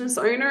any business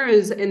owner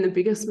is, and the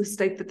biggest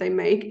mistake that they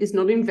make, is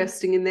not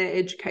investing in their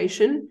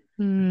education.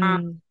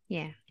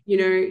 Yeah.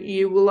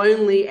 You will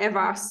only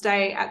ever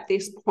stay at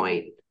this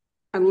point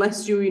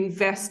unless you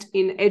invest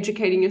in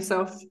educating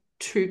yourself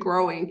to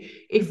growing.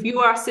 If you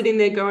are sitting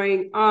there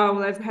going, oh,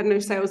 well, I've had no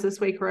sales this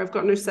week, or I've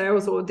got no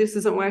sales, or this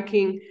isn't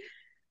working,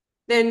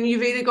 then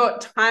you've either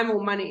got time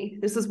or money.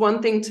 This is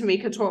one thing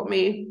Tamika taught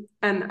me,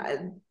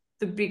 and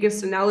the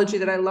biggest analogy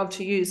that I love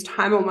to use: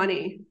 time or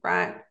money,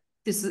 right?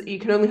 You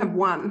can only have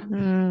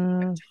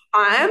one.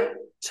 Time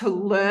to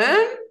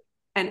learn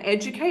and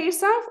educate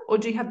yourself, or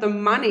do you have the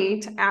money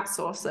to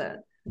outsource it?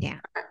 Yeah.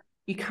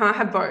 You can't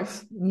have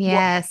both.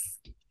 Yes.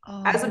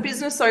 As a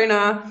business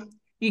owner,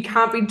 you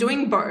can't be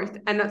doing both.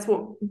 And that's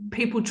what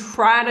people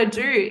try to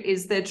do,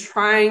 is they're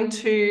trying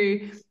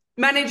to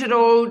manage it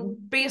all,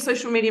 be a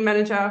social media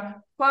manager,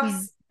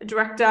 plus a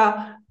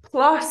director,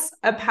 plus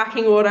a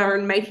packing order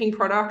and making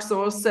products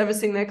or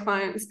servicing their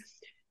clients.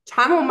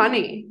 Time or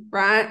money,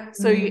 right?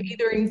 So you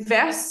either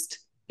invest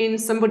in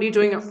somebody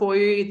doing it for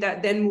you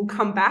that then will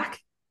come back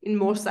in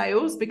more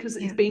sales because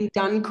it's being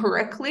done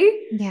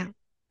correctly. Yeah.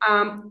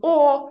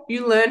 Or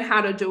you learn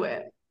how to do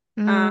it.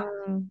 I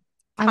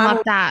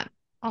love that.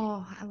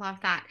 Oh, I love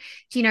that.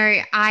 Do you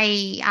know,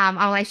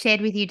 I shared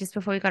with you just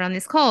before we got on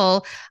this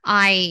call,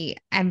 I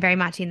am very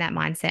much in that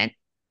mindset.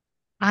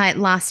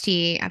 Last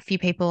year, a few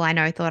people I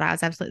know thought I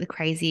was absolutely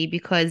crazy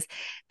because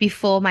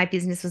before my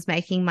business was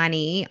making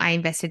money, I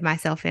invested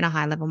myself in a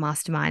high level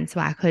mastermind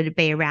so I could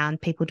be around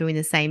people doing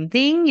the same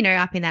thing,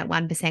 up in that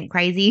 1%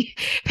 crazy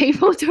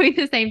people doing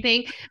the same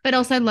thing, but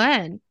also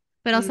learn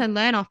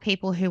off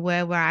people who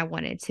were where I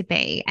wanted to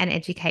be and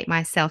educate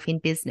myself in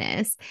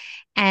business.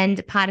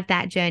 And part of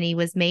that journey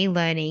was me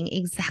learning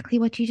exactly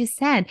what you just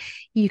said.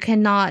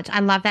 I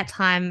love that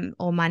time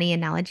or money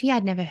analogy.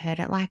 I'd never heard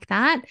it like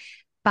that.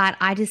 But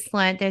I just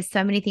learned there's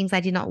so many things I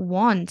did not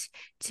want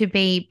to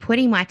be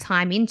putting my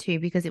time into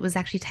because it was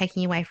actually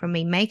taking away from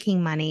me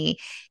making money.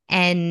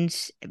 And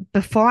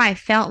before I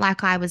felt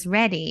like I was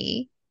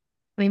ready,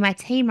 I mean, my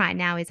team right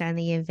now is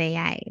only a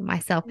VA,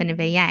 myself and a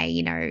VA,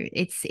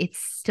 it's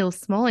still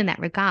small in that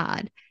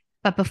regard.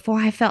 But before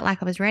I felt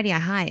like I was ready, I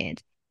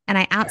hired and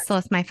I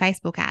outsourced my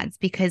Facebook ads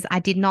because I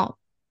did not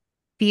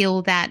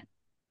feel that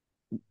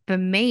for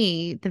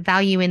me, the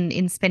value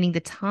in spending the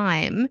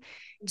time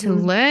to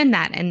learn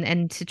that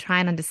and to try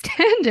and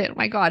understand it. Oh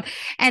my God.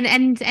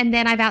 And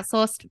then I've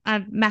outsourced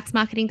Max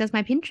Marketing does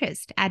my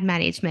Pinterest ad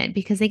management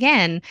because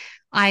again,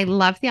 I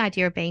love the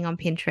idea of being on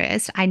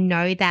Pinterest. I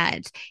know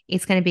that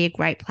it's going to be a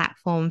great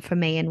platform for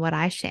me and what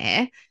I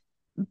share,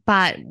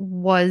 but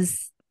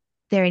was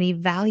there any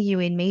value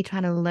in me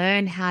trying to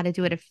learn how to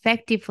do it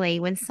effectively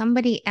when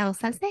somebody else,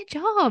 that's their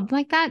job?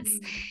 Like that's,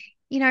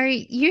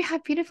 you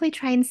have beautifully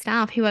trained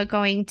staff who are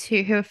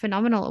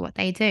phenomenal at what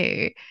they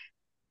do,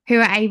 who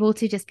are able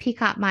to just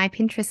pick up my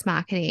Pinterest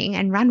marketing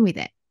and run with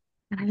it.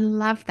 And I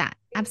love that.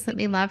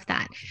 Absolutely love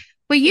that.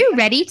 Were you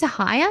ready to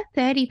hire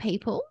 30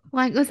 people?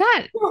 Like, was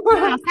that,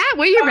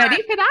 were you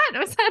ready for that?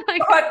 Was that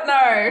like, God,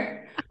 no.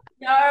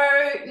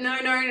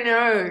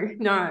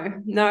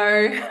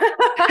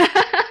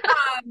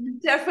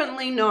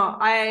 Definitely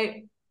not.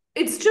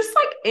 It's just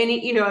like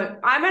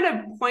I'm at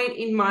a point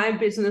in my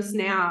business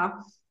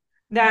now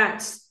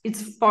that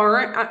it's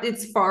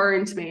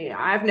foreign to me.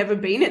 I've never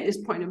been at this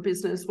point in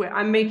business where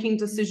I'm making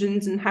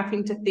decisions and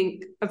having to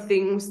think of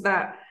things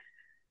that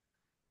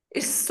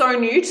is so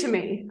new to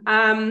me.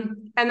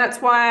 And that's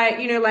why,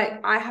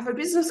 I have a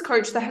business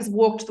coach that has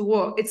walked the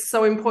walk. It's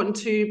so important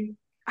to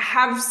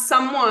have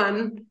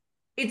someone.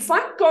 It's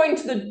like going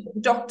to the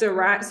doctor,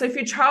 right? So if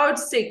your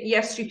child's sick,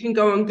 yes, you can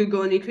go on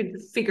Google and you could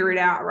figure it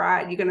out,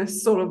 right? You're going to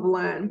sort of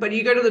learn, but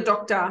you go to the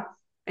doctor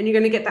and you're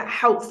going to get that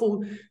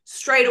helpful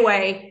straight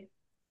away,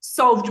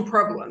 solved your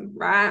problem,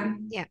 right?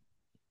 Yeah.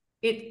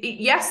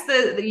 Yes,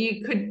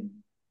 you could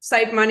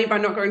save money by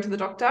not going to the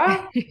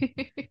doctor,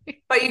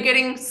 but you're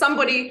getting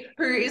somebody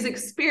who is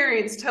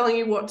experienced telling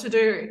you what to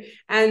do.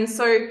 And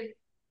so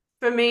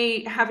for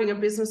me, having a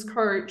business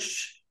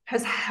coach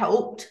has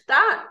helped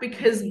that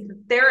because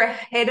they're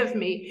ahead of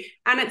me.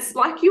 And it's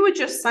like you were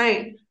just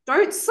saying,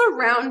 don't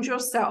surround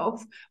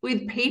yourself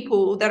with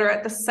people that are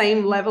at the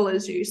same level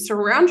as you.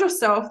 Surround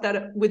yourself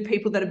with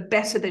people that are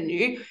better than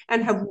you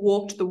and have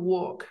walked the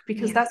walk,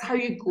 because that's how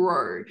you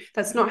grow.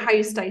 That's not how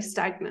you stay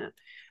stagnant.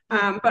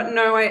 But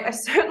no, I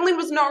certainly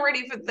was not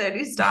ready for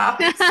 30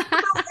 staff.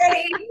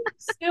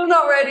 Still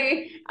not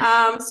ready.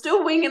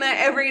 Still winging it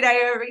every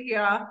day over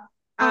here.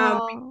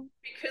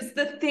 Because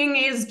the thing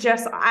is,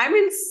 Jess, I'm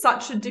in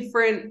such a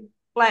different,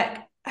 like,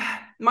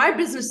 my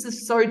business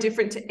is so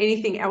different to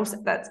anything else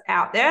that's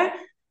out there.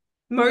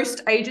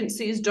 Most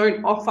agencies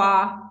don't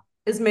offer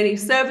as many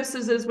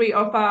services as we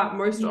offer.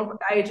 Most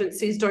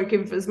agencies don't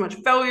give as much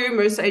value.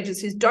 Most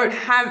agencies don't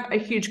have a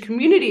huge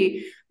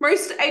community.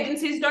 Most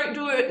agencies don't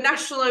do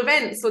national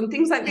events and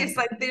things like this.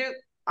 Like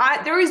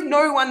there is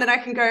no one that I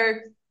can go,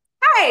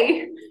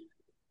 hey,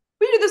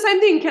 we do the same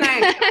thing. Can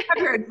I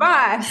have your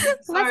advice?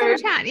 Let's have a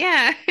chat.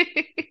 Yeah.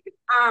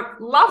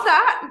 Love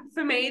that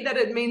for me, that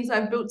it means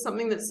I've built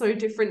something that's so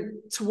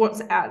different to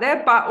what's out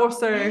there, but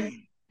also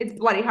it's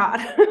bloody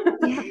hard.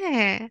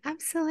 Yeah,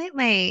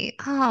 absolutely.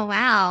 Oh,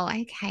 wow.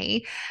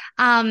 Okay.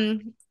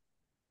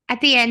 At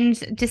the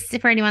end, just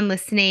for anyone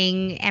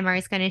listening, Emma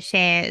is going to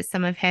share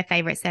some of her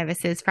favorite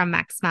services from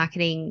Max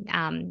Marketing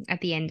at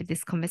the end of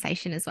this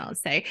conversation as well.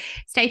 So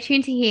stay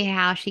tuned to hear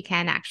how she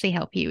can actually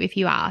help you if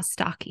you are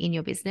stuck in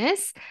your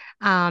business,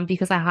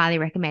 because I highly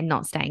recommend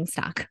not staying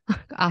stuck.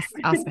 Ask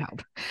for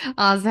help.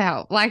 Ask for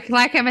help.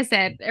 Like Emma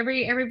said,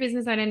 every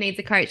business owner needs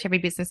a coach. Every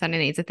business owner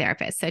needs a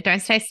therapist. So don't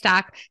stay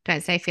stuck.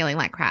 Don't stay feeling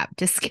like crap.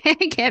 Just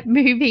get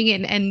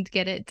moving and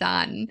get it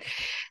done.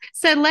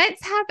 So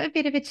let's have a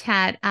bit of a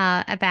chat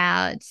about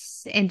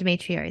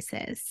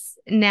endometriosis.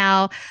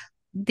 Now,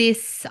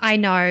 this I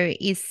know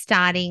is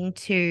starting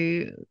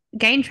to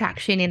gain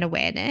traction in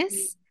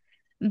awareness,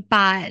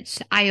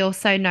 but I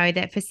also know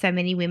that for so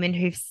many women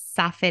who've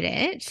suffered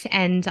it,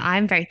 and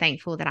I'm very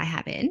thankful that I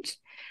haven't,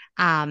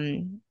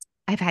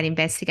 I've had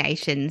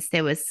investigations.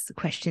 There was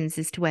questions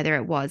as to whether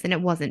it was, and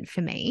it wasn't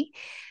for me.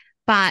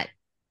 But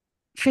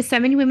for so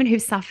many women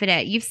who've suffered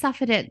it, you've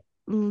suffered it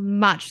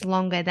much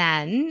longer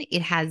than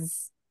it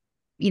has,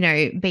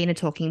 been a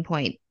talking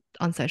point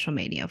on social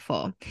media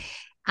for.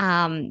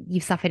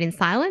 You've suffered in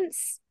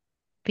silence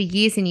for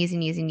years and years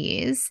and years and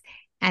years,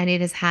 and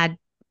it has had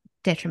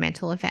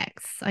detrimental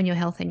effects on your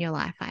health and your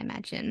life, I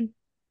imagine.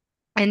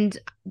 And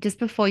just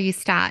before you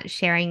start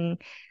sharing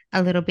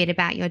a little bit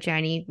about your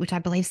journey, which I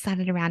believe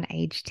started around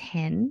age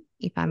 10,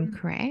 if I'm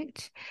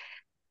correct,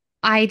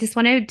 I just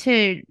wanted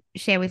to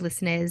share with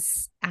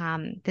listeners,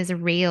 there's a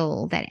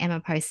reel that Emma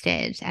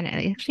posted and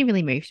it actually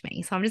really moved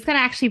me. So I'm just going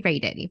to actually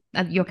read it,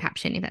 your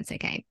caption, if that's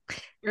okay.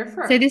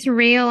 So this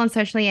reel on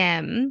Social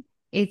EM,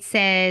 it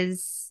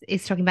says,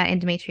 it's talking about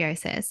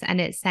endometriosis, and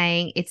it's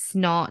saying it's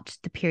not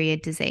the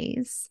period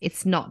disease.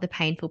 It's not the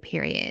painful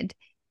period.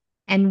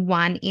 And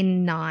 1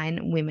 in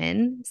 9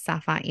 women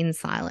suffer in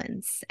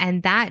silence.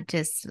 And that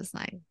just was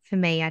like, for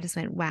me, I just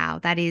went, wow,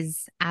 that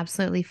is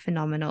absolutely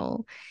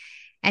phenomenal.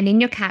 And in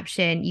your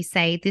caption, you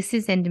say, this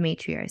is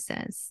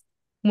endometriosis.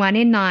 1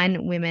 in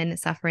 9 women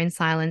suffer in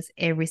silence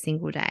every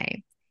single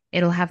day.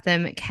 It'll have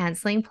them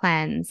cancelling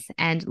plans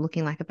and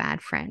looking like a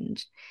bad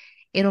friend.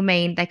 It'll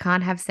mean they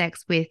can't have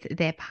sex with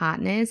their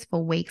partners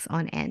for weeks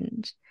on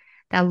end.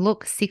 They'll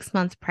look 6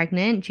 months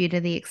pregnant due to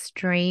the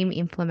extreme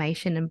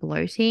inflammation and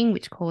bloating,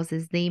 which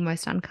causes the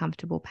most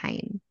uncomfortable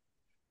pain.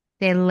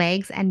 Their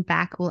legs and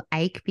back will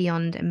ache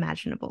beyond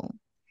imaginable.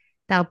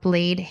 They'll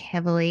bleed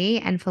heavily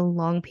and for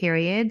long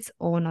periods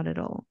or not at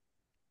all.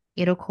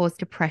 It'll cause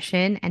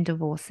depression and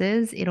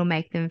divorces. It'll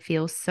make them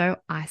feel so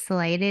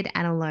isolated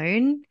and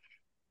alone.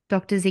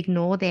 Doctors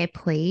ignore their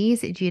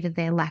pleas due to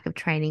their lack of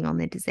training on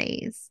the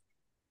disease.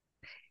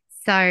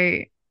 So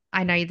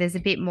I know there's a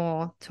bit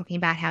more talking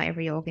about how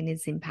every organ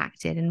is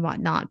impacted and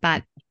whatnot,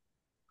 but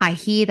I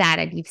hear that,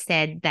 and you've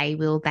said they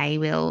will.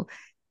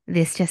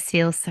 This just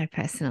feels so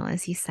personal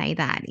as you say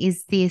that.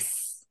 Is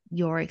this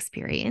your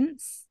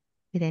experience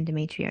with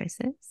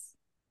endometriosis?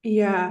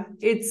 Yeah,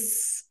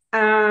 it's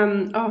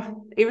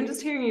even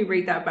just hearing you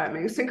read that about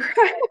makes me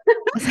cry.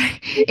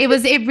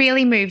 It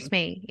really moved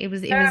me. It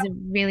was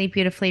really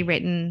beautifully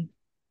written.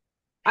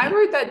 I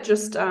wrote that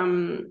just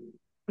a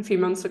few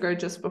months ago,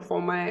 just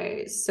before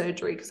my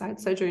surgery, because I had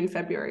surgery in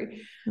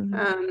February.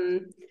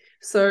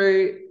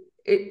 So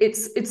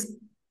it's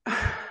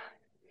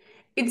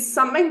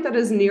something that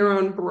has near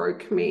on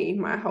broke me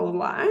my whole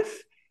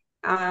life,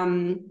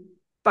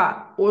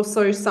 but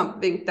also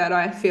something that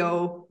I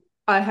feel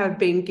I have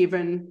been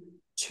given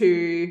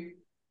to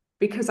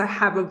because I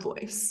have a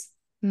voice.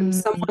 I'm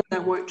someone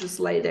that won't just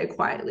lay there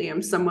quietly.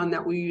 I'm someone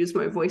that will use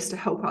my voice to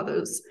help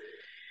others.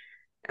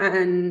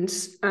 And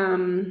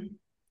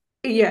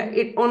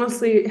it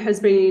honestly has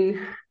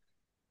been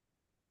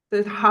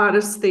the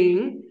hardest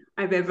thing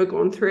I've ever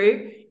gone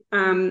through.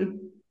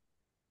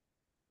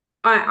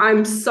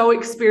 I'm so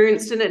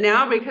experienced in it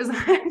now because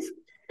I've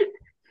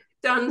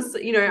done,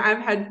 I've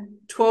had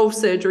 12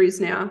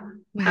 surgeries now.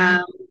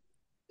 Wow.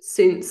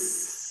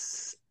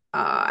 Since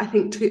I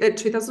think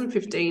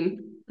 2015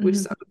 we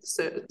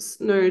started,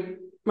 no,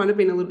 might have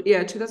been a little,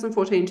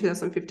 2014,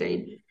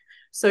 2015.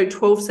 So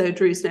 12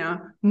 surgeries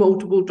now,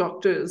 multiple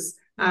doctors,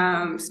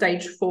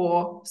 stage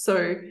 4.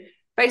 So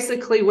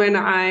basically when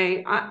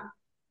I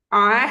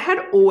had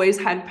always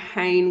had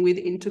pain with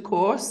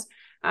intercourse,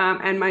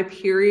 and my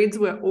periods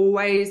were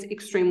always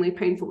extremely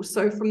painful.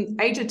 So from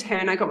age of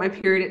 10, I got my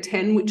period at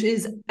 10, which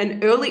is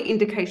an early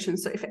indication.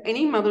 So if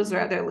any mothers are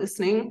out there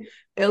listening,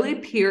 early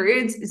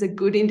periods is a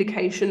good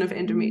indication of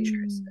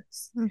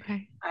endometriosis.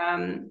 Okay.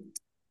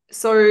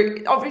 So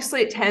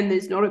obviously at 10,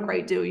 there's not a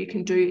great deal you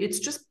can do. It's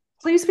just,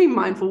 please be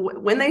mindful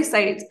when they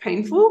say it's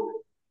painful,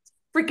 it's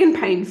freaking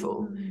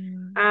painful.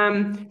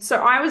 So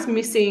I was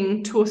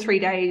missing 2 or 3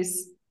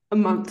 days a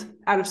month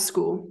out of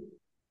school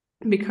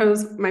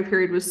because my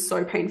period was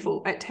so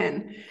painful at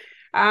 10.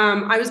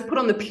 I was put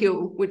on the pill,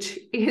 which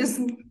is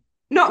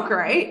not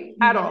great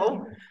at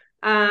all.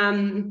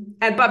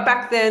 But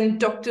back then,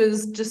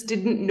 doctors just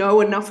didn't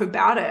know enough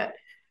about it.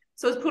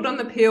 So I was put on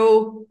the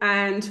pill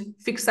and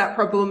fixed that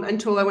problem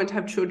until I went to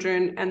have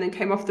children, and then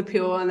came off the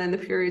pill, and then the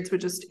periods were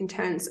just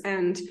intense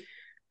and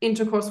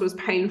intercourse was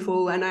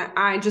painful. And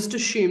I just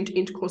assumed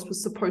intercourse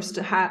was supposed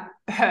to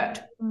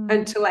hurt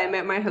until I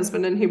met my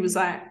husband, and he was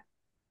like,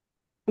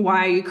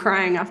 why are you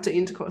crying after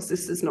intercourse?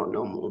 This is not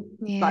normal.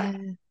 Like,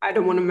 I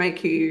don't want to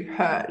make you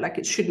hurt. Like,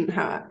 it shouldn't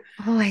hurt.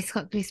 Oh, I just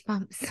got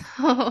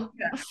goosebumps.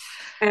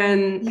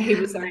 And he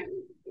was like,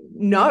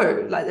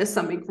 no, like there's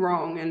something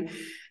wrong. And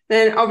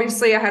then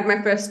obviously I had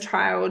my first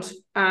child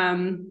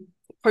during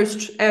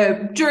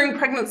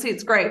pregnancy.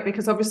 It's great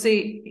because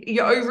obviously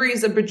your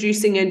ovaries are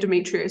producing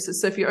endometriosis.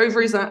 So if your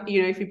ovaries are,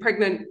 if you're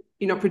pregnant,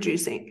 you're not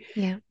producing.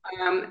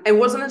 It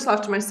wasn't until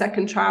after my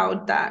second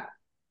child that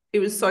it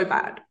was so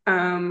bad.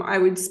 I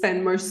would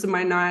spend most of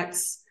my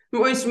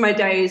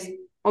days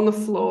on the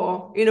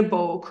floor in a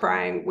ball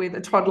crying with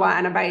a toddler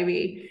and a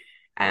baby.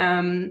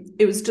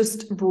 It was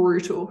just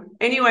brutal.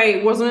 Anyway,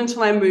 it wasn't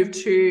until I moved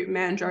to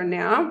Mandurah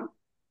now,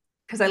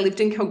 because I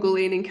lived in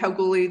Kalgoorlie, and in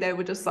Kalgoorlie they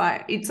were just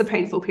like, it's a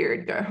painful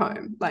period, go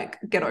home, like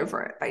get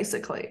over it,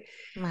 basically.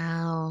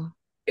 Wow.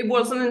 It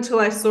wasn't until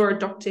I saw a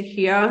doctor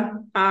here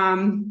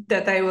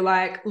that they were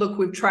like, look,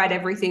 we've tried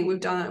everything. We've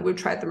done it. We've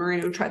tried the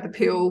Mirena, we've tried the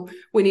pill.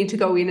 We need to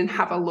go in and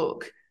have a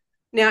look.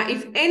 Now,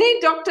 if any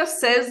doctor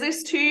says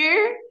this to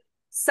you,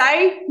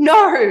 say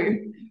no,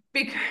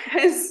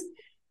 because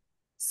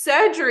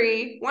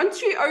surgery,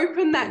 once you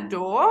open that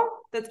door,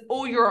 that's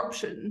all your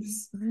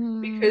options.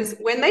 Because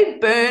when they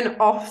burn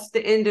off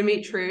the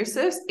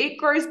endometriosis, it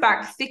grows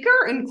back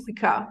thicker and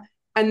quicker,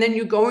 and then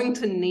you're going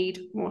to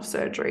need more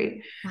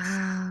surgery.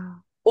 Wow.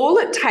 All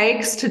it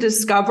takes to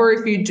discover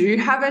if you do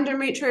have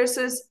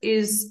endometriosis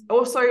is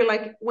also,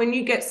 like, when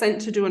you get sent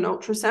to do an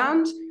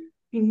ultrasound,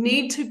 you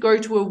need to go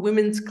to a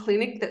women's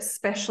clinic that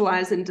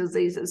specialize in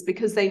diseases,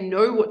 because they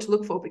know what to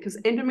look for, because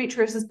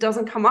endometriosis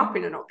doesn't come up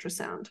in an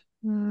ultrasound.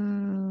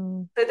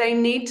 So they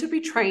need to be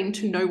trained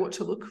to know what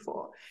to look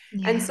for.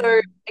 And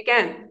so,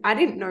 again, I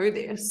didn't know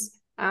this.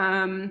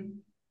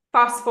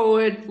 Fast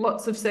forward,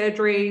 lots of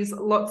surgeries,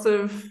 lots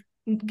of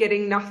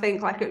getting nothing,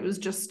 like it was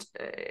just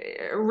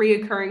a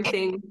reoccurring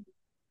thing.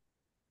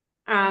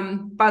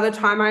 By the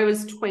time I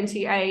was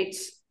 28,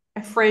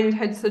 a friend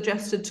had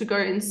suggested to go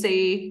and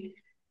see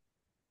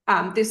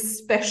this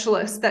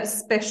specialist that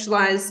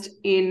specialized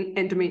in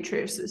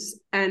endometriosis.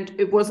 And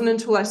it wasn't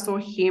until I saw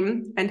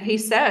him, and he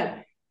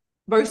said,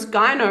 most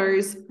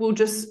gynos will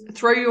just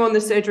throw you on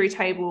the surgery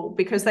table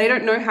because they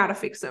don't know how to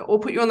fix it, or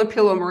put you on the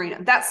pill or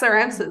Mirena. That's their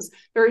answers.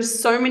 There is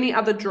so many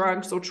other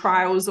drugs or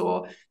trials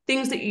or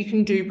things that you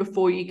can do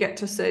before you get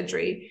to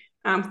surgery,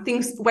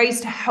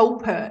 ways to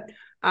help it.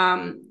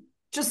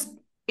 Just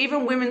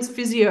even women's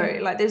physio,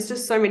 like there's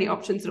just so many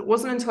options. And it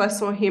wasn't until I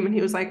saw him, and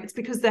he was like, it's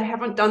because they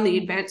haven't done the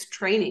advanced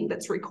training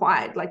that's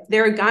required. Like,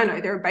 they're a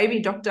gyno, they're a baby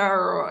doctor,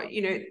 or,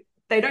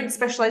 they don't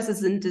specialize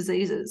in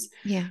diseases.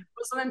 It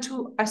wasn't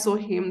until I saw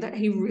him that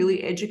he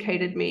really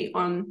educated me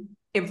on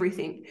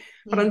everything.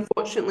 But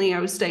unfortunately,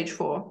 I was stage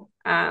 4.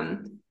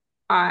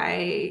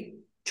 I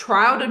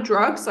trialed a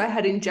drug, so I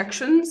had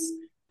injections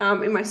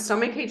in my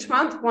stomach each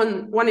month,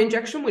 one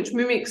injection, which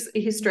mimics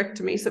a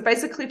hysterectomy. So it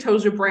basically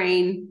tells your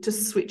brain to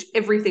switch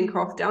everything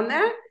off down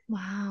there.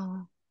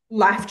 Wow.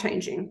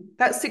 Life-changing.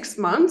 That 6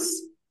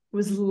 months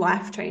was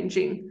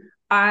life-changing.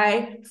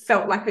 I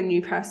felt like a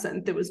new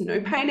person. There was no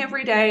pain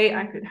every day.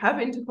 I could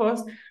have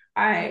intercourse.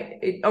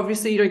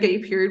 Obviously, you don't get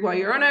your period while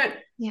you're on it.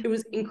 It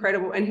was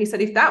incredible. And he said,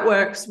 if that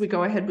works, we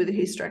go ahead with a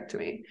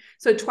hysterectomy.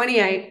 So at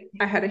 28,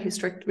 I had a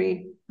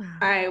hysterectomy. Wow.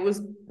 I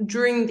was,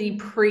 during the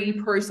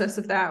pre-process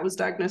of that, I was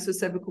diagnosed with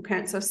cervical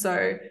cancer.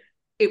 So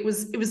it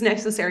was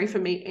necessary for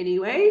me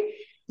anyway.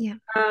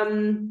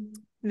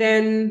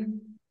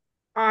 Then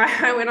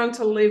I went on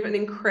to live an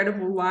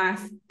incredible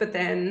life. But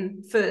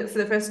then for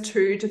the first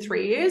 2 to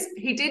 3 years,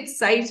 he did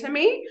say to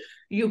me,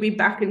 you'll be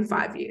back in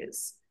 5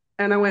 years.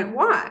 And I went,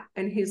 why?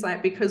 And he's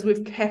like, because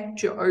we've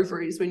kept your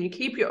ovaries. When you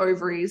keep your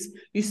ovaries,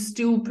 you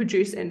still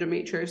produce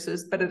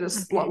endometriosis, but at a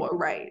slower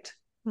rate.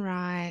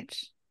 Right.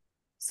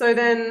 So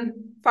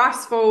then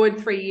fast forward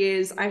 3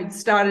 years, I had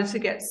started to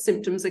get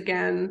symptoms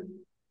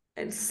again,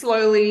 and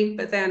slowly,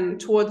 but then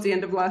towards the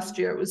end of last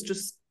year, it was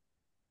just,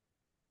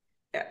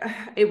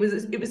 it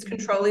was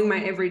controlling my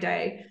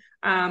everyday.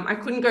 I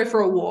couldn't go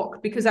for a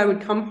walk because I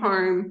would come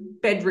home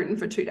bedridden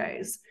for 2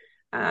 days.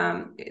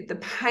 The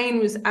pain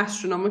was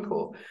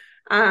astronomical.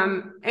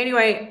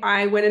 Anyway,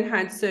 I went and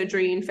had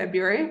surgery in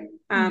February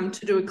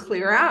to do a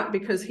clear out,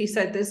 because he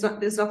said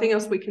there's nothing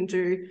else we can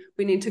do.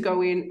 We need to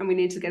go in and we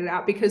need to get it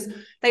out, because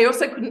they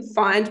also couldn't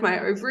find my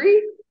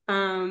ovary.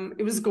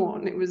 It was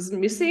gone. It was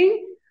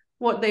missing.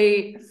 What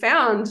they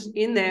found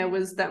in there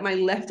was that my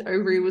left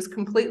ovary was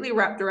completely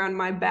wrapped around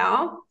my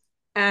bowel.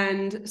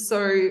 And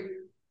so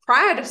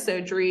prior to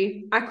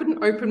surgery, I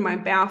couldn't open my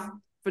bowel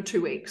for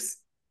 2 weeks.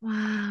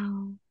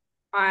 Wow.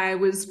 I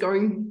was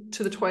going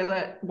to the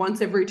toilet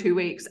once every 2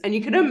 weeks. And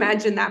you can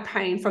imagine that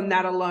pain from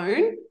that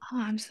alone.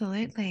 Oh,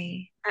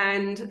 absolutely.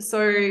 And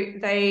so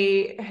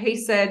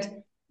he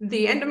said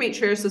the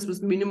endometriosis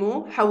was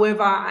minimal.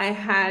 However,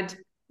 I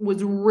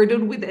was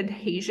riddled with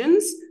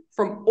adhesions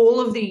from all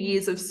of the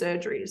years of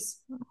surgeries.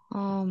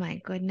 Oh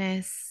my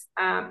goodness.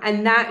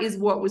 And that is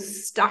what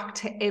was stuck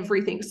to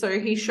everything. So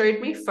he showed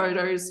me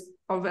photos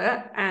of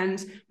it,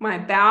 and my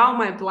bowel,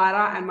 my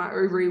bladder, and my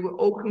ovary were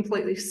all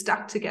completely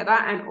stuck together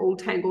and all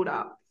tangled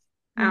up.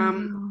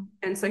 Wow.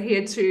 And so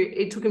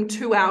it took him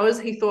 2 hours.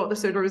 He thought the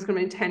surgery was going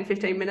to be 10,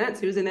 15 minutes.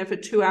 He was in there for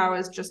 2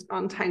 hours just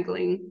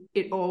untangling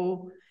it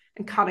all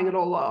and cutting it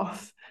all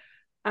off.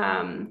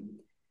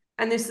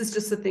 And this is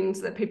just the things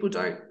that people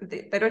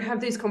they don't have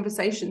these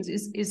conversations.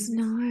 It's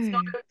not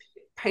a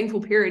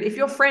painful period. If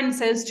your friend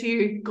says to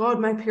you, God,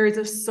 my periods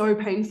are so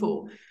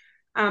painful,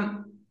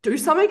 do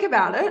something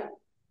about it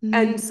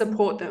and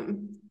support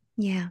them.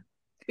 Yeah.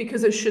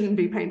 Because it shouldn't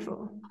be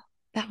painful.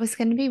 That was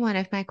going to be one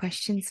of my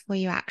questions for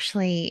you,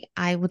 actually.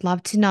 I would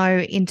love to know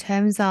in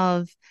terms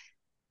of,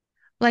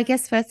 well, I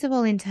guess, first of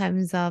all, in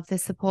terms of the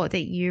support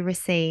that you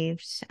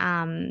received,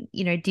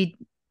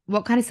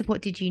 what kind of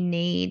support did you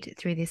need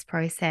through this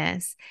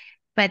process?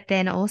 But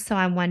then also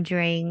I'm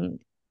wondering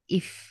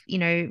if,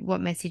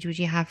 what message would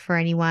you have for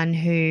anyone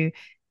who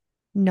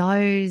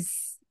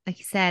knows, like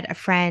you said, a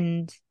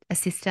friend, a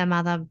sister,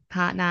 mother,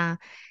 partner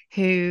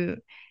who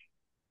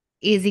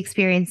is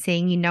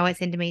experiencing, it's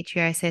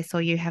endometriosis,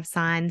 or you have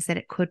signs that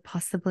it could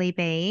possibly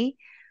be.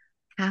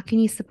 How can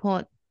you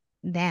support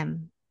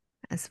them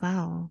as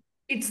well?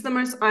 It's the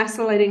most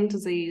isolating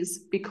disease,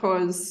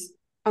 because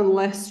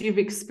unless you've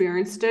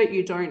experienced it,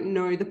 you don't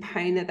know the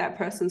pain that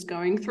person's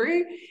going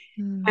through.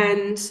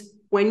 And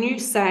when you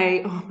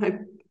say, oh, my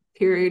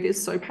period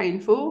is so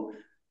painful,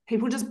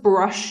 people just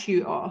brush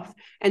you off.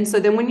 And so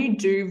then when you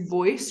do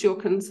voice your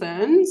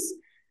concerns,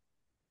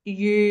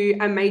 you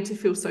are made to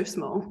feel so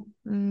small.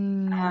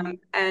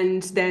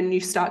 And then you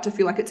start to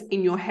feel like it's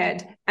in your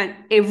head. And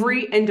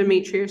every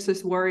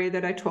endometriosis warrior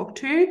that I talk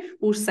to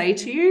will say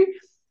to you,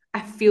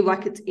 I feel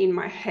like it's in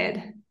my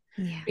head.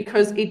 Yeah.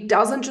 Because it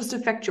doesn't just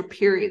affect your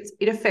periods,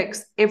 it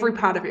affects every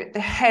part of it. The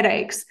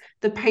headaches,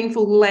 the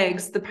painful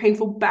legs, the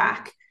painful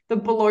back, the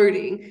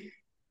bloating.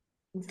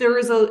 There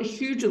is a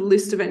huge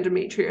list of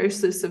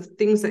endometriosis of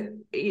things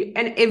and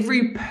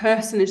every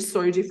person is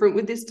so different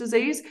with this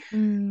disease.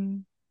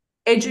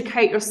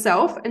 Educate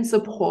yourself and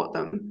support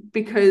them,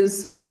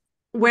 because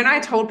when I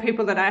told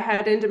people that I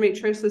had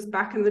endometriosis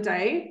back in the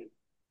day,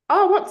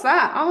 oh, what's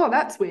that? Oh,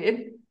 that's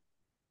weird.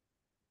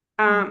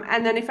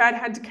 And then if I'd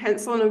had to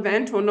cancel an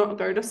event or not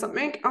go to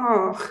something,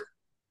 oh,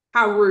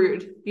 how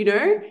rude,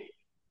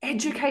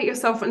 Educate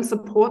yourself and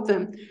support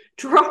them.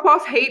 Drop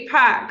off heat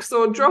packs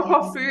or drop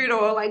off food,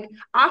 or like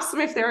ask them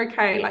if they're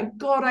okay. Like,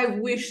 God, I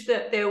wish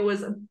that there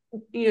was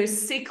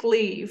sick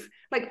leave.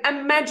 Like,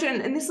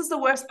 imagine, and this is the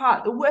worst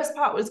part. The worst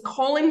part was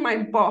calling my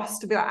boss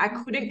to be like, I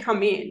couldn't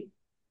come in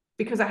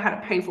because I had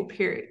a painful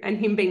period, and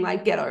him being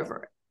like, get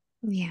over it.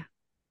 Yeah.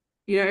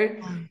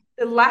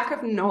 The lack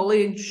of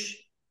knowledge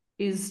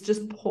is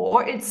just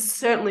poor. It's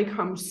certainly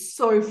come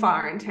so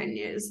far in 10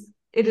 years.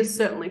 It has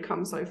certainly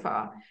come so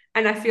far.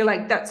 And I feel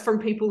like that's from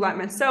people like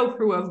myself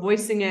who are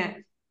voicing it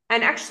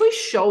and actually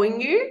showing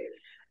you.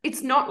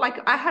 It's not like,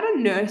 I had a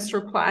nurse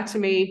reply to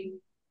me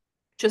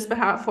just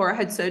before I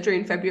had surgery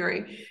in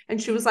February.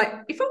 And she was like,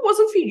 if it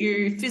wasn't for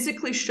you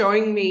physically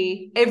showing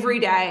me every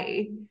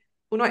day,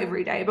 well, not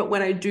every day, but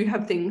when I do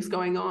have things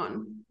going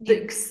on, the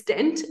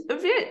extent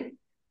of it,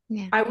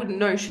 I wouldn't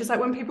know. She's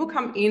like, when people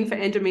come in for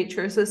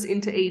endometriosis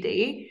into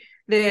ED,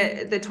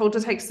 they're told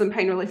to take some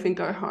pain relief and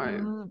go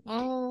home.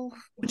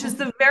 Which is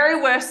the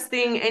very worst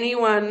thing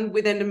anyone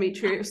with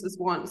endometriosis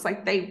wants.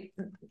 Like,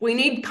 we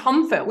need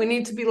comfort. We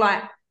need to be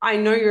like, I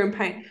know you're in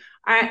pain.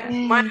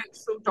 My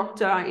actual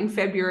doctor in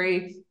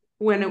February,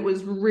 when it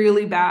was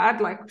really bad,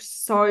 like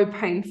so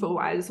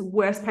painful, as the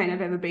worst pain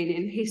I've ever been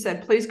in, he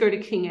said, please go to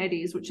King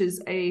Eddie's, which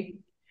is a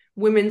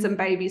women's and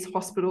babies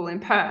hospital in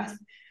Perth.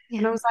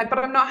 And I was like, but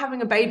I'm not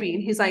having a baby.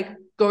 And he's like,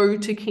 go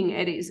to King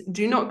Eddie's.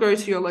 Do not go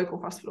to your local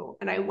hospital.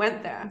 And I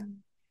went there.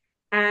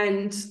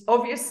 And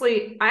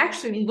obviously I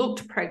actually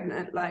looked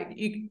pregnant. Like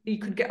you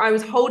could get, I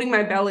was holding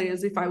my belly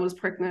as if I was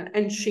pregnant.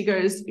 And she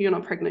goes, "You're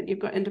not pregnant. You've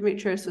got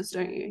endometriosis,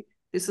 don't you?"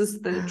 This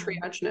is the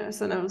triage nurse.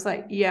 And I was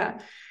like, "Yeah."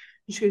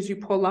 And she goes, "You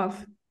poor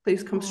love,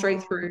 please come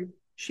straight through."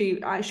 She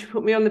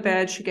put me on the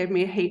bed. She gave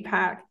me a heat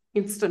pack,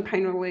 instant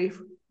pain relief.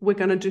 We're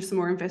going to do some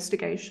more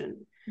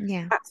investigation.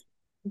 Yeah. That's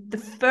the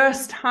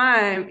first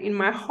time in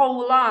my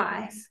whole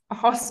life a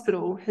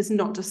hospital has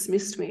not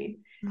dismissed me.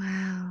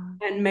 Wow.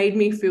 And made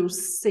me feel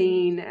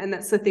seen. And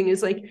that's the thing,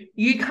 is like,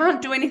 you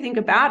can't do anything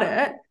about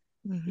it.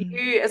 Mm-hmm.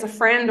 You as a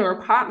friend or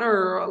a partner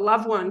or a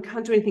loved one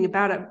can't do anything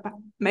about it, but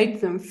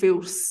make them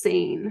feel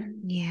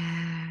seen.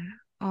 Yeah.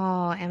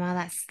 Oh,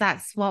 Emma,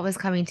 that's what was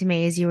coming to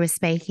me as you were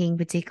speaking,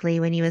 particularly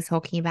when you were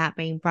talking about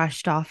being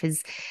brushed off.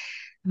 Is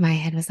my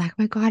head was like, "Oh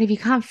my God, if you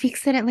can't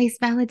fix it, at least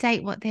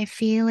validate what they're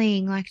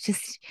feeling." Like,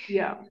 just,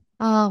 Yeah.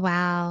 oh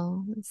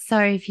wow. So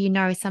if you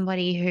know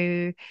somebody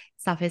who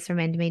suffers from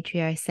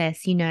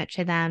endometriosis, you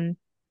nurture them,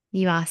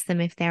 you ask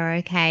them if they're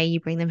okay, you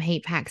bring them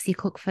heat packs, you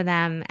cook for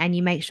them, and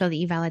you make sure that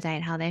you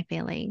validate how they're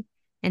feeling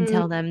and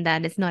tell them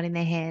that it's not in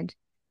their head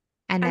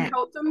and And that,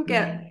 help them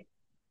yeah. get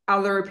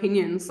other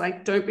opinions.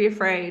 Like, don't be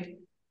afraid.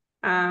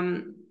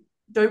 Don't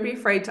be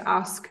afraid to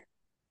ask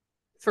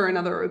for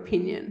another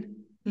opinion.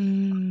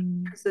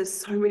 Mm. Because there's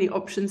so many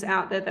options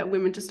out there that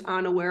women just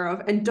aren't aware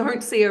of. And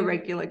don't see a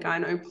regular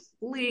gyno.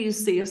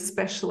 Please see a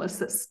specialist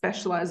that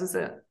specializes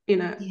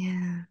in it.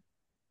 Yeah.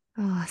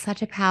 Oh,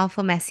 such a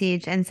powerful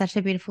message and such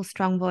a beautiful,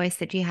 strong voice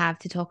that you have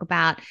to talk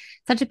about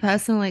such a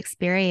personal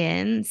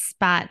experience.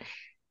 But,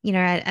 you know,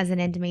 as an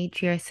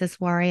endometriosis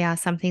warrior,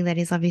 something that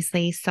is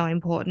obviously so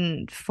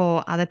important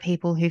for other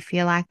people who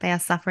feel like they are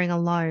suffering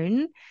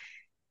alone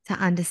to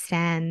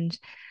understand.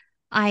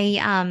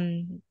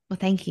 Well,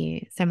 thank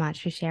you so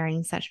much for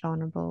sharing such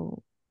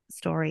vulnerable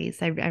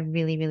stories. I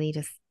really, really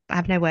just, I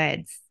have no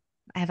words.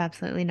 I have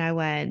absolutely no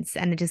words.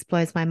 And it just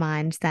blows my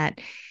mind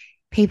that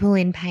people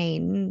in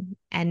pain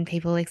and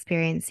people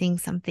experiencing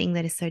something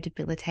that is so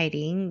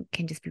debilitating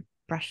can just be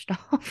brushed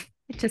off.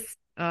 It just,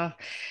 oh,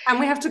 And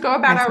we have to go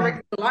about breaks our my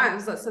regular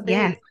lives. That's the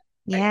yeah. thing.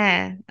 Like,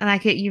 Yeah. And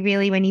like you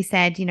really, when you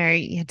said, you know,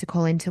 you had to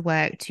call into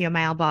work to your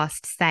male boss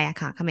to say, "I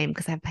can't come in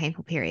because I have a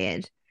painful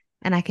period."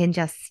 And I can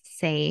just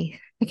see,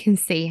 I can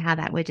see how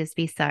that would just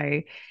be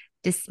so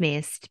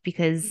dismissed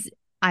because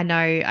I know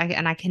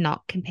and I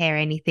cannot compare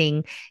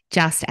anything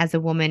just as a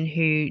woman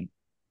who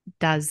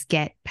does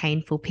get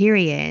painful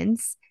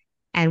periods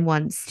and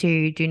wants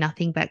to do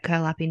nothing but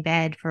curl up in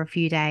bed for a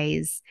few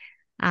days,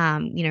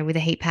 you know, with a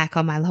heat pack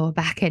on my lower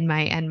back and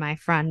my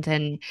front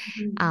and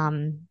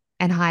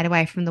hide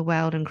away from the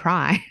world and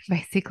cry,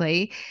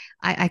 basically.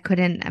 I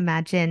couldn't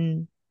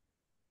imagine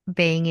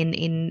being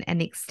in an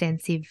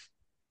extensive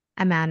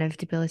amount of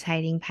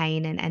debilitating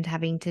pain and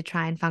having to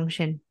try and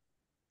function.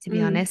 To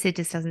be honest, it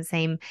just doesn't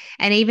seem,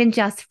 and even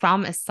just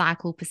from a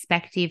cycle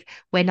perspective,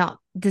 we're not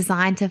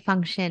designed to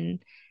function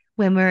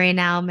when we're in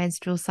our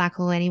menstrual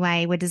cycle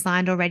anyway. We're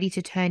designed already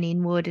to turn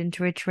inward and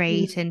to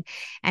retreat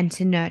and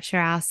to nurture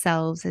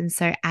ourselves. And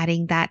so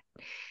adding that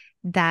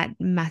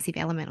massive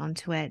element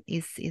onto it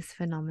is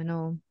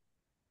phenomenal.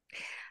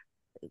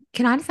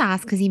 Can I just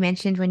ask, because you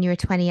mentioned when you were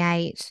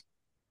 28,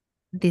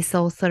 this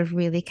all sort of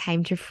really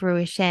came to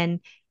fruition.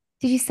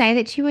 Did you say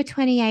that you were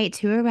 28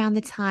 too, around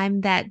the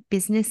time that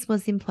business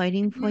was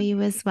imploding for you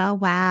as well?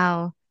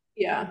 Wow.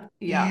 yeah.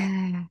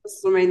 Yeah.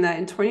 So, I mean, that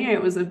in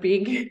 28 was a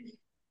big,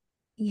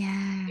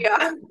 Yeah.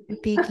 yeah. A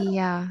big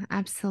year.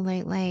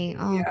 Absolutely.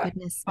 Oh, Yeah.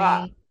 goodness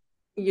But, me.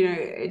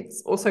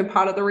 it's also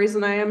part of the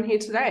reason I am here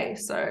today.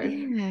 So,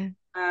 Yeah.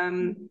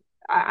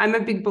 I'm a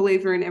big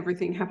believer in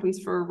everything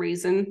happens for a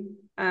reason.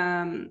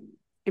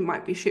 It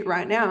might be shit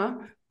right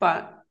now,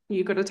 but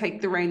you got to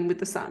take the rain with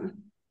the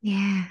sun.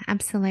 Yeah,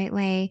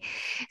 absolutely.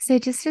 So,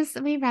 just as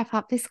we wrap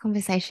up this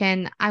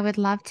conversation, I would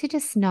love to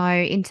just know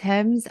in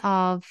terms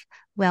of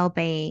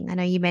well-being. I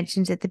know you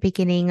mentioned at the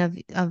beginning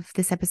of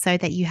this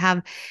episode that you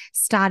have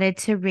started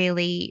to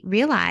really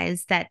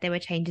realize that there were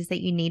changes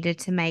that you needed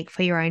to make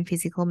for your own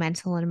physical,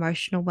 mental, and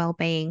emotional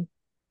well-being.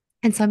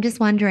 And so, I'm just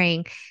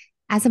wondering,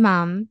 as a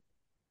mum,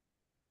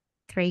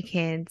 3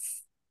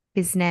 kids,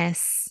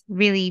 business,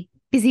 really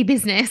busy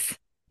business,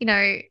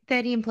 30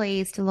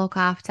 employees to look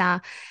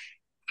after.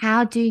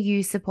 How do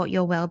you support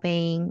your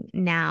well-being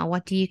now?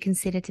 What do you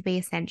consider to be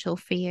essential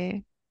for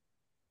you?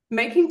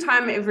 Making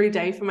time every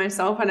day for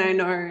myself. And I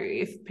know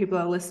if people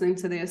are listening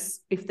to this,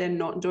 if they're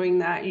not doing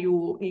that,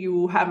 you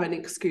will have an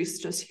excuse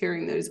just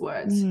hearing those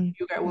words. You'll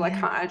go, well,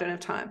 Yeah. I don't have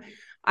time.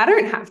 I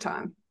don't have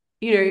time.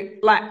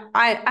 Like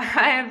I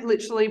have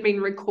literally been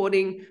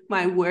recording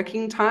my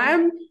working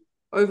time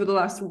over the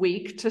last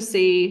week to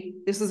see,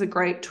 this is a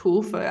great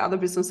tool for other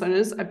business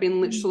owners. I've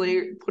been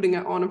literally putting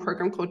it on a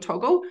program called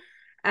Toggle,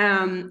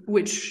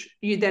 which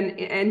you then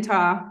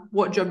enter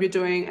what job you're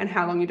doing and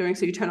how long you're doing.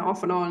 So you turn it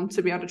off and on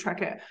to be able to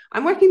track it.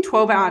 I'm working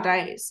 12-hour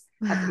days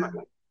at the Wow.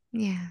 moment.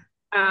 Yeah.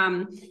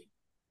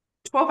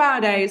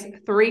 12-hour days,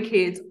 3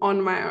 kids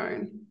on my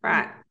own,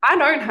 right? I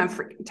don't have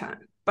freaking time,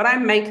 but I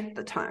make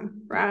the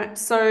time, right?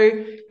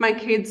 So my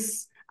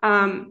kids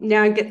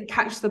now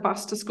catch the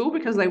bus to school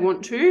because they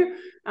want to.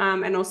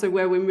 And also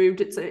where we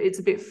moved, it's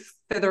a bit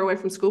further away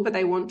from school, but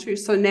they want to.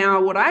 So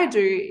now what I do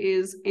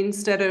is,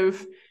 instead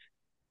of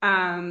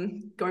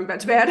going back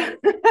to bed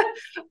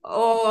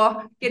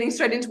or getting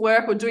straight into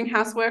work or doing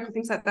housework or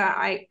things like that,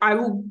 I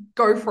will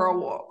go for a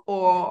walk,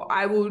 or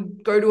I will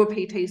go to a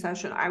PT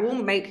session. I will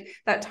make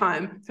that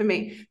time for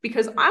me,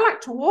 because I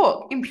like to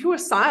walk in pure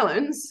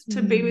silence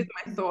to be with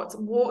my thoughts.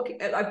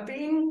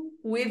 Being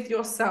with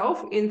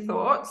yourself in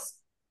thoughts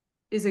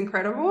is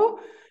incredible.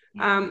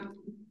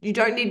 You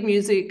don't need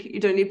music, you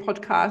don't need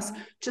podcasts,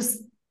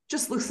 just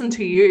listen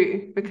to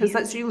you, because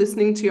that's you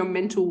listening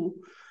to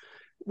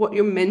what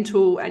your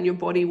mental and your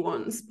body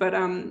wants. But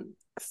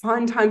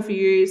find time for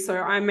you. So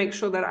I make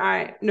sure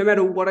that no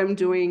matter what I'm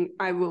doing,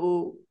 I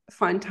will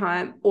find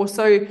time.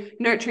 Also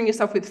nurturing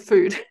yourself with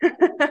food.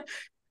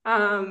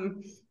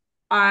 Making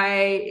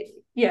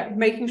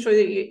sure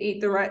that you eat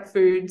the right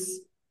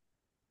foods,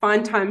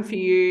 find time for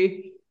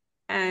you,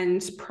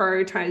 and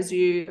prioritize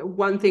you.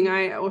 One thing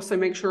I also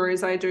make sure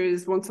I do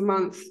is once a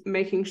month,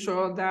 making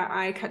sure that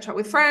I catch up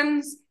with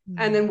friends.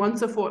 And then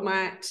once a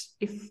fortnight,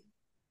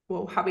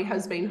 hubby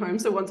has been home,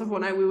 so once a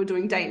fortnight we were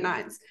doing date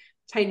nights.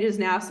 Changes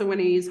now, so when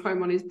he's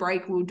home on his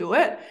break, we'll do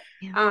it.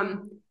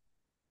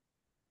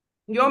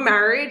 Your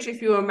marriage,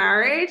 if you are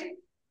married,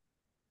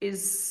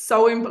 is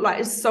so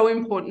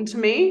important to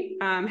me.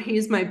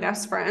 He's my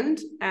best friend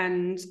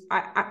and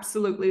I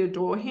absolutely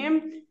adore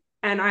him.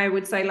 And I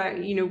would say,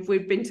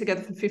 we've been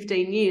together for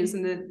 15 years,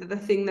 and the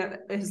thing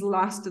that has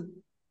lasted,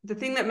 the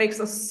thing that makes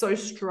us so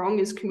strong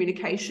is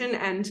communication,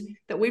 and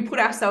that we put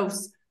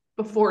ourselves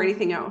before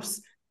anything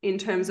else, in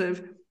terms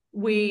of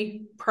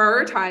we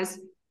prioritize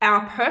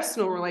our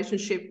personal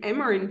relationship,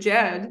 Emma and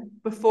Jed,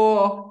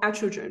 before our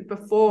children,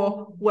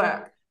 before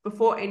work,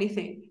 before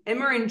anything.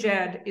 Emma and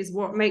Jed is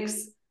what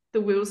makes the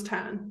wheels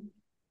turn.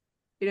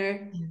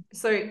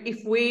 So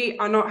if we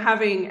are not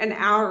having an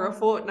hour a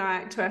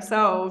fortnight to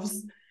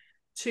ourselves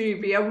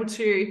to be able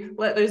to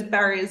let those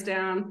barriers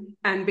down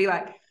and be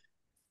like,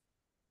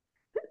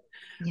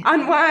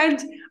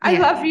 unwind, I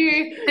love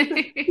you.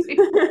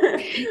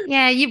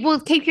 You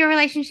will keep your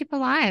relationship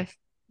alive.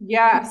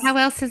 Yes. How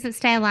else does it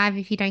stay alive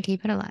if you don't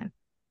keep it alive?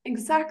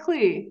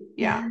 Exactly.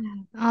 Yeah.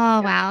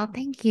 Wow.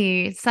 Thank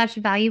you. Such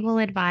valuable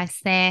advice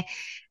there.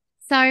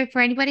 So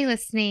for anybody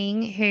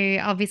listening, who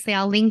obviously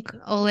I'll link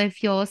all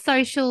of your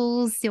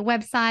socials, your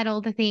website,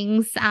 all the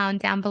things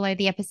down below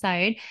the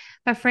episode.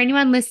 But for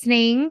anyone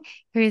listening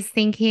who's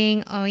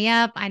thinking, oh,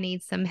 yep, I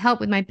need some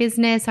help with my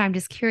business, or I'm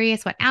just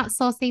curious what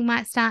outsourcing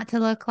might start to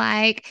look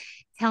like,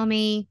 tell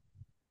me,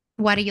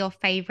 what's your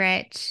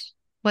favorite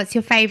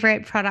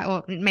product?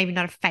 Or maybe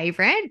not a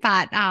favorite,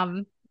 but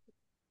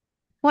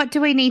what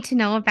do we need to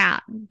know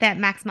about that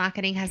Max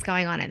Marketing has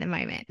going on at the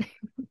moment?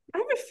 I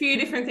have a few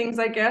different things,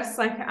 I guess.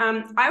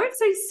 I would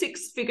say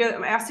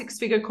our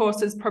six-figure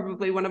course is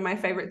probably one of my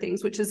favorite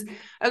things, which is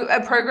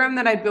a program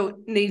that I built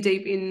knee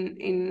deep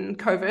in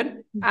COVID,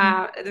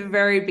 at the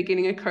very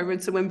beginning of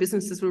COVID. So when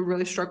businesses were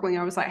really struggling,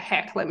 I was like,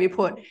 heck, let me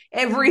put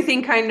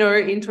everything I know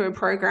into a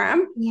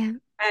program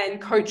and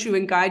coach you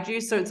and guide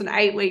you. So it's an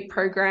 8-week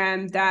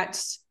program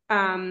that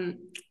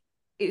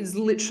is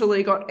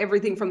literally got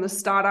everything from the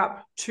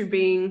startup to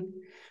being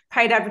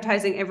paid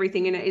advertising,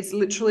 everything in it. It's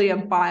literally a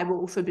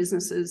Bible for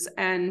businesses.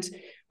 And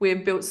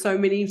we've built so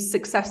many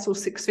successful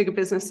 6-figure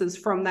businesses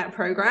from that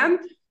program.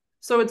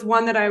 So it's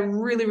one that I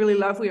really, really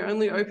love. We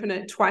only open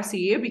it twice a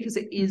year because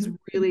it is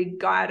really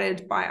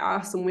guided by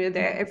us, and we're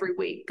there every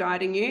week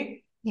guiding you.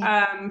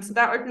 So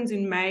that opens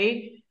in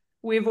May.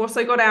 We've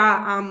also got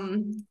our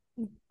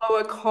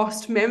lower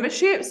cost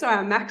membership. So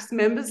our Max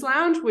Members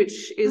Lounge,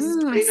 which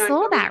is I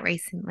saw that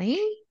recently.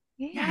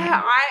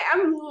 Yeah, I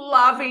am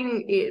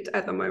loving it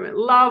at the moment.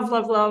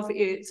 Love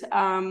it.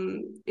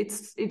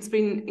 It's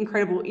been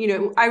incredible.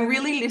 I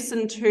really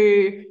listen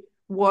to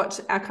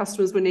what our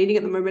customers were needing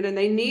at the moment, and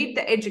they need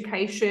the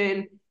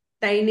education,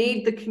 they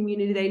need the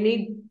community, they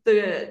need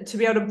to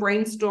be able to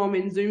brainstorm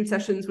in Zoom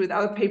sessions with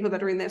other people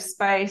that are in their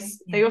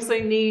space. They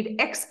also need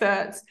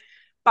experts,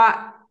 but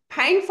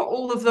paying for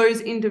all of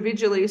those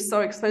individually is so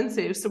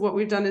expensive. So what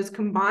we've done is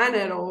combine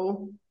it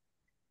all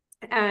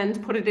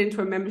and put it into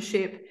a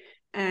membership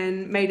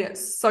and made it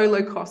so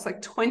low cost.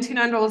 Like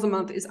 $29 a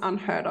month is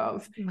unheard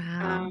of.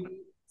 Wow.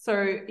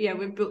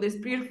 We've built this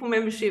beautiful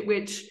membership,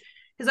 which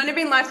has only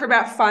been live for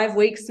about 5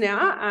 weeks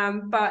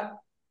now. But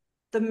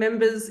the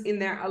members in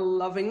there are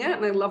loving it,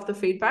 and I love the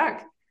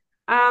feedback.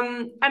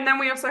 And then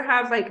we also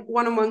have like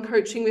one-on-one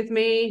coaching with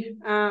me.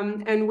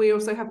 And we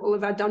also have all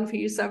of our done for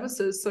you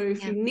services. So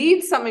if you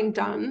need something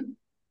done,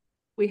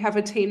 we have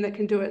a team that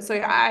can do it. So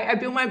I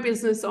build my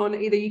business on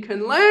either you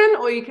can learn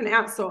or you can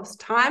outsource,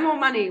 time or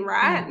money,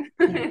 right?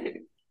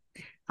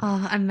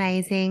 Oh,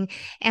 amazing.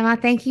 Emma,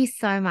 thank you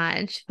so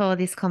much for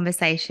this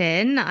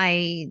conversation.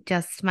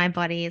 My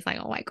body is like,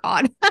 oh my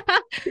God.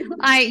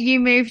 You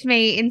moved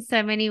me in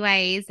so many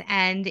ways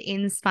and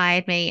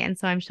inspired me. And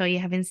so I'm sure you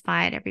have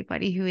inspired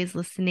everybody who is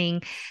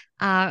listening.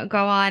 Go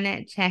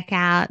on, check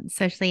out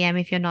Socially Em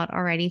if you're not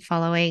already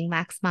following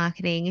Max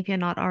Marketing, if you're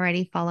not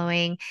already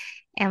following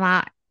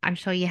Emma, I'm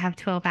sure you have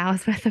 12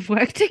 hours worth of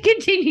work to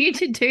continue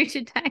to do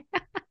today.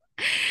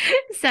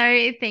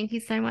 So thank you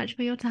so much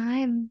for your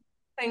time.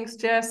 Thanks,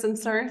 Jess. And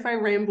sorry if I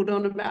rambled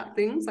on about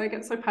things. I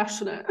get so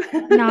passionate.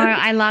 No,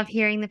 I love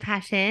hearing the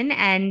passion.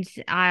 And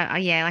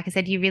yeah, like I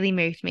said, you really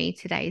moved me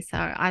today. So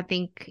I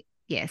think,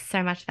 yes,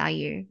 so much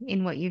value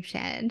in what you've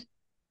shared.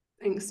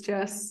 Thanks,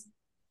 Jess.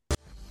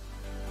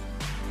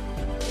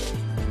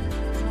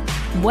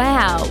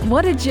 Wow,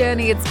 what a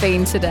journey it's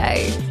been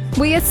today.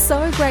 We are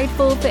so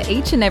grateful for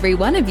each and every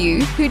one of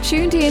you who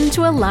tuned in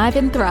to Alive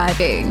and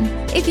Thriving.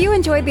 If you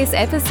enjoyed this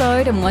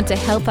episode and want to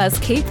help us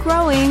keep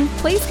growing,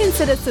 please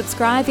consider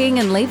subscribing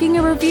and leaving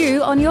a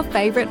review on your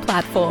favourite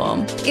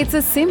platform. It's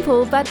a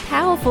simple but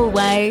powerful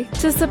way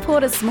to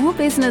support a small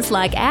business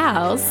like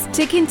ours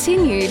to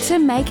continue to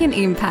make an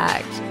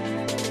impact.